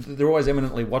something. They're always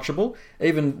eminently watchable,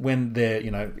 even when they're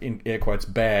in air quotes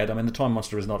bad. I mean, the Time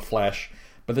Monster is not Flash,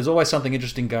 but there's always something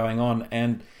interesting going on.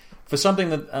 And for something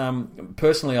that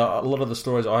personally, a lot of the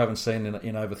stories I haven't seen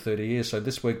in over 30 years. So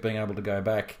this week being able to go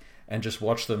back and just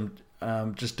watch them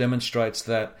just demonstrates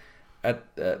that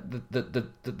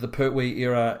the Pertwee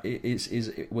era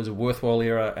was a worthwhile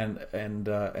era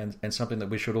and something that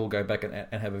we should all go back and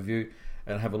have a view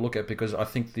and have a look at, because I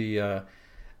think the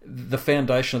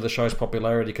foundation of the show's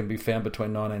popularity can be found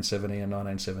between 1970 and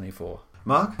 1974.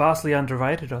 Mark? Vastly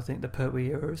underrated, I think, the Pertwee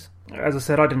era is. As I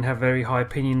said, I didn't have very high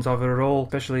opinions of it at all,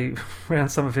 especially around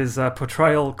some of his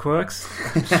portrayal quirks.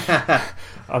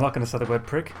 I'm not going to say the word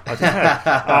prick. I just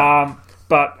had.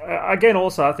 But again,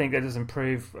 also, I think that does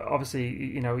improve. Obviously,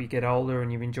 you get older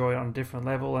and you enjoy it on a different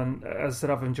level. And as I said,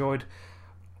 I've enjoyed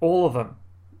all of them,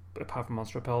 apart from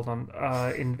Monster of Peldon,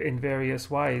 in various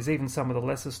ways. Even some of the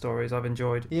lesser stories I've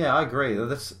enjoyed. Yeah, I agree.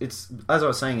 It's as I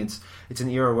was saying, it's an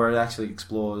era where it actually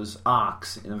explores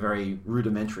arcs in a very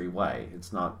rudimentary way.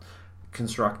 It's not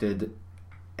constructed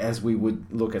as we would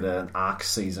look at an arc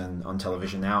season on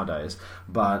television nowadays,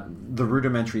 but the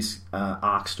rudimentary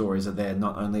arc stories are there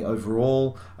not only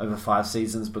overall over 5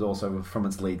 seasons, but also from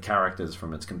its lead characters,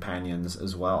 from its companions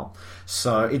as well.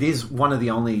 So it is one of the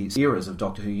only eras of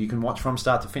Doctor Who you can watch from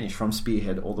start to finish, from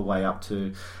Spearhead all the way up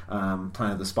to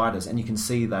Planet of the Spiders, and you can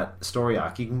see that story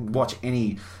arc. You can watch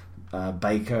any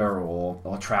Baker or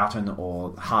Troughton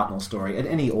or Hartnell story at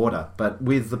any order, but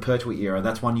with the Pertwee era,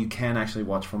 that's one you can actually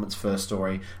watch from its first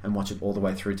story and watch it all the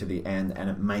way through to the end, and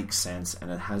it makes sense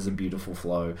and it has a beautiful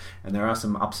flow, and there are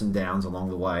some ups and downs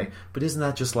along the way, but isn't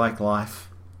that just like life?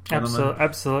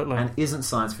 Absolutely. And isn't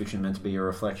science fiction meant to be a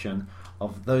reflection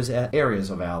of those areas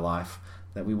of our life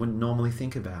that we wouldn't normally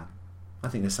think about? I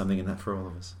think there's something in that for all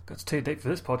of us. It's too deep for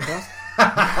this podcast.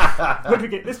 Where did we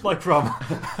get this bloke from?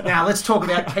 Now let's talk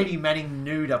about Katie Manning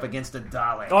nude up against a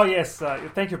Dalek. Oh yes,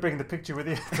 thank you for bringing the picture with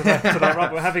you today.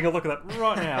 Right, we're having a look at that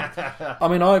right now. I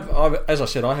mean, I've as I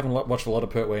said, I haven't watched a lot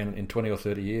of Pertwee in 20 or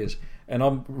 30 years, and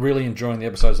I'm really enjoying the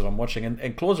episodes that I'm watching.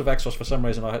 And Claws of Axos, for some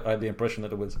reason, I had the impression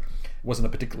that it wasn't a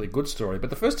particularly good story,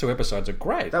 but the first 2 episodes are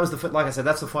great. That was like I said,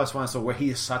 that's the first one I saw where he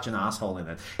is such an asshole in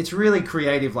it. It's really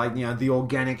creative, like the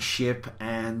organic ship,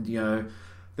 and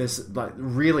there's like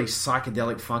really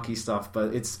psychedelic, funky stuff,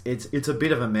 but it's a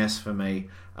bit of a mess for me.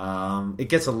 It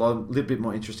gets a little bit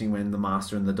more interesting when the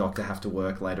Master and the Doctor have to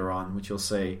work later on, which you'll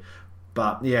see.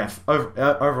 But yeah,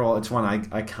 overall, it's one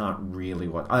I can't really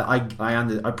watch. I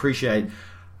appreciate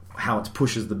how it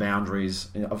pushes the boundaries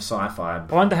of sci-fi.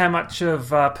 I wonder how much of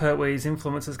Pertwee's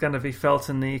influence is going to be felt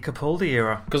in the Capaldi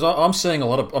era. Because I'm seeing a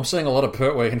lot of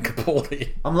Pertwee in Capaldi.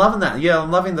 I'm loving that. Yeah, I'm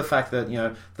loving the fact that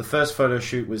the first photo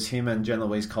shoot was him and Jen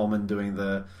Louise Coleman doing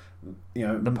the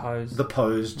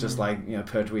pose, just like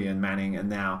Pertwee and Manning, and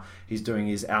now he's doing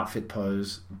his outfit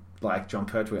pose like Jon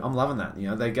Pertwee. I'm loving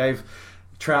that. They gave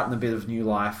Troughton a bit of new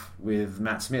life with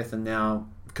Matt Smith, and now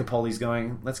Capaldi's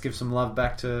going, let's give some love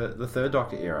back to the Third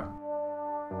Doctor era.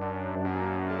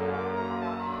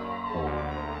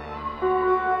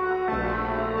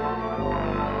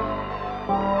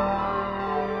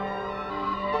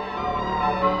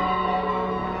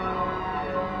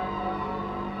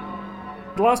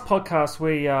 The last podcast,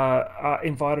 we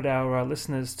invited our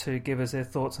listeners to give us their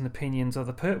thoughts and opinions of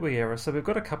the Pertwee era. So we've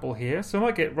got a couple here. So I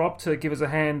might get Rob to give us a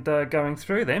hand going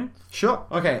through them. Sure.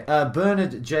 Okay.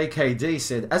 Bernard JKD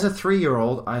said, as a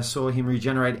 3-year-old, I saw him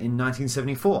regenerate in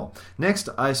 1974. Next,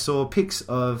 I saw pics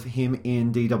of him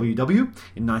in DWW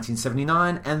in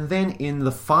 1979, and then in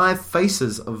The 5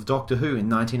 Faces of Doctor Who in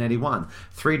 1981.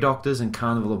 3 Doctors and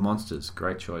Carnival of Monsters.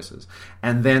 Great choices.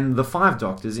 And then The 5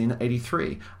 Doctors in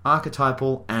 83.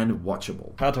 Archetypal and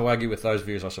watchable. Hard to argue with those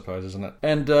views, I suppose, isn't it?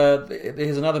 And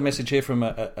here's another message here from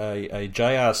a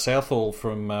J.R. Southall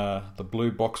from the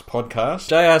Blue Box podcast.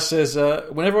 J.R. says,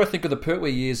 whenever I think of the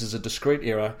Pertwee years as a discrete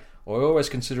era, I always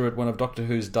consider it one of Doctor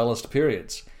Who's dullest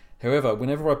periods. However,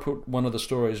 whenever I put one of the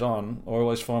stories on, I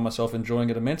always find myself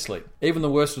enjoying it immensely. Even the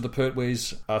worst of the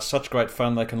Pertwees are such great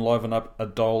fun they can liven up a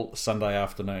dull Sunday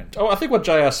afternoon. Oh, I think what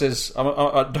JR says,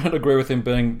 I don't agree with him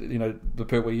being, the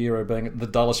Pertwee era being the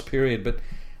dullest period, but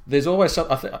there's always,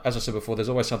 as I said before, there's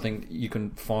always something you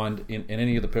can find in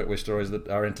any of the Pertwee stories that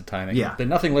are entertaining. Yeah. They're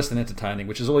nothing less than entertaining,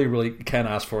 which is all you really can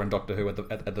ask for in Doctor Who at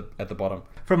the bottom.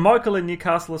 From Michael in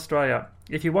Newcastle, Australia.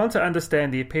 If you want to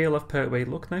understand the appeal of Pertwee,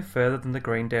 look no further than the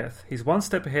Green Death. He's one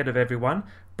step ahead of everyone,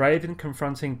 brave in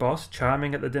confronting Boss,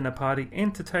 charming at the dinner party,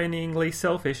 entertainingly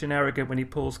selfish and arrogant when he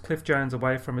pulls Cliff Jones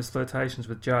away from his flirtations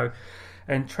with Jo,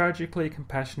 and tragically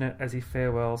compassionate as he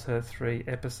farewells her 3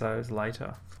 episodes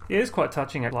later. Yeah, it's quite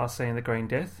touching at last seeing the Green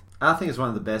Death. I think it's one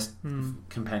of the best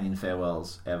companion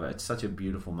farewells ever. It's such a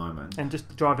beautiful moment. And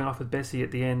just driving off with Bessie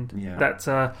at the end. Yeah.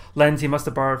 That lens he must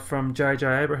have borrowed from J.J.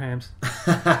 Abrahams.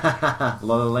 A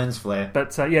lot of lens flare.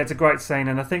 But yeah, it's a great scene,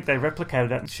 and I think they replicated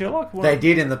that in Sherlock. They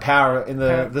did in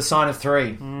the Sign of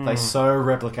 3. They so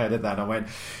replicated that. I went,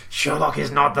 Sherlock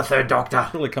is not the Third Doctor.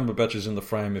 Really, Cumberbatch is in the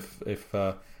frame if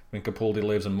when Capaldi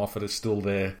leaves and Moffat is still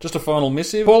there. Just a final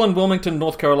missive. Paul in Wilmington,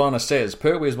 North Carolina says,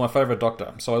 Pertwee is my favourite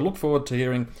Doctor, so I look forward to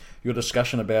hearing your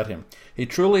discussion about him. He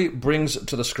truly brings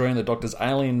to the screen the Doctor's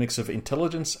alien mix of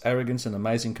intelligence, arrogance and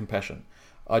amazing compassion.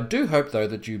 I do hope, though,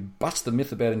 that you bust the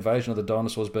myth about Invasion of the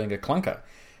Dinosaurs being a clunker.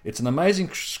 It's an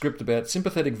amazing script about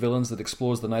sympathetic villains that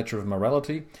explores the nature of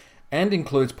morality and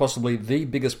includes possibly the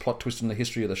biggest plot twist in the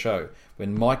history of the show,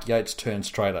 when Mike Yates turns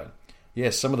traitor.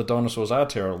 Yes, some of the dinosaurs are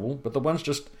terrible, but the ones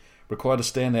just required to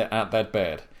stand there aren't that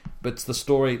bad. But it's the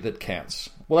story that counts.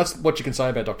 Well, that's what you can say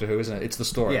about Doctor Who, isn't it? It's the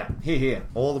story. Yeah, here.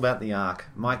 All about the arc.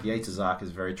 Mike Yates' arc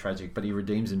is very tragic, but he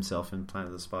redeems himself in Planet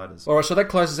of the Spiders. Alright, so that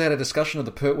closes out a discussion of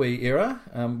the Pertwee era.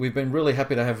 We've been really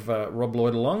happy to have Rob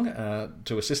Lloyd along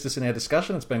to assist us in our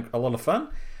discussion. It's been a lot of fun.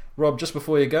 Rob, just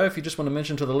before you go, if you just want to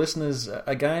mention to the listeners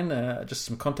again, just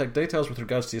some contact details with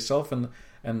regards to yourself and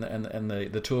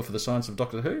the tour for the Science of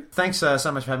Doctor Who. Thanks so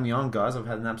much for having me on, guys. I've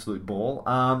had an absolute ball.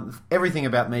 Everything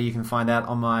about me you can find out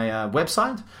on my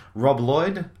website,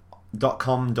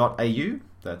 robloyd.com.au.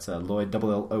 That's Lloyd,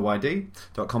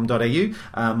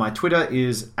 LLOYD.com.au. My Twitter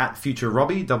is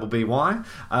 @FutureRobbie, BBY.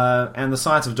 And the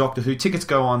Science of Doctor Who tickets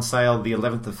go on sale the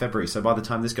 11th of February. So by the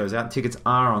time this goes out, tickets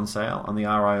are on sale on the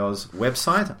RIO's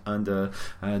website under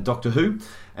Doctor Who.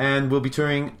 And we'll be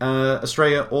touring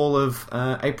Australia all of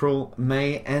April,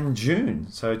 May and June.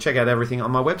 So check out everything on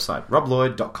my website,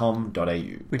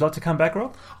 robloyd.com.au. We'd like to come back,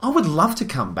 Rob? I would love to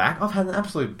come back. I've had an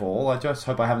absolute ball. I just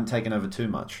hope I haven't taken over too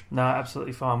much. No,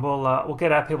 absolutely fine. We'll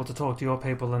get our people to talk to your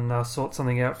people and sort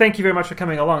something out. Thank you very much for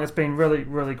coming along. It's been really,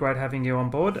 really great having you on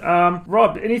board.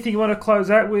 Rob, anything you want to close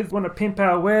out with? Want to pimp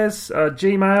our wares?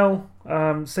 Gmail?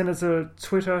 Send us a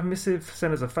Twitter missive,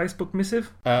 send us a Facebook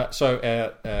missive. So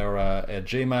our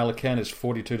Gmail account is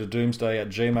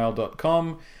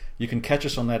 42todoomsday@gmail.com. You can catch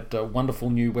us on that wonderful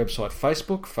new website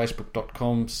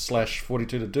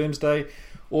facebook.com/42todoomsday,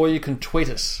 or you can tweet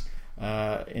us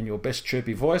in your best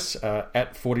chirpy voice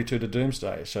at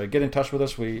 42todoomsday. So get in touch with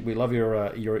us. We love your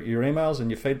emails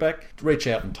and your feedback. Reach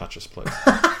out and touch us, please.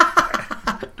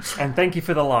 And thank you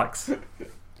for the likes.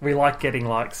 We like getting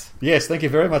likes. Yes, thank you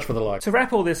very much for the likes. To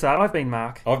wrap all this up, I've been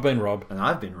Mark. I've been Rob. And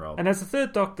I've been Rob. And as the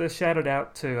Third Doctor shouted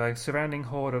out to a surrounding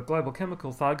horde of global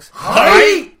chemical thugs,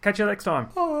 Hi! Catch you next time.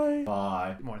 Bye.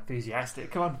 Bye. More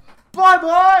enthusiastic. Come on.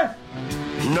 Bye-bye!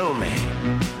 Know me.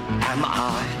 Am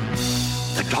I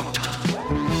the Doctor?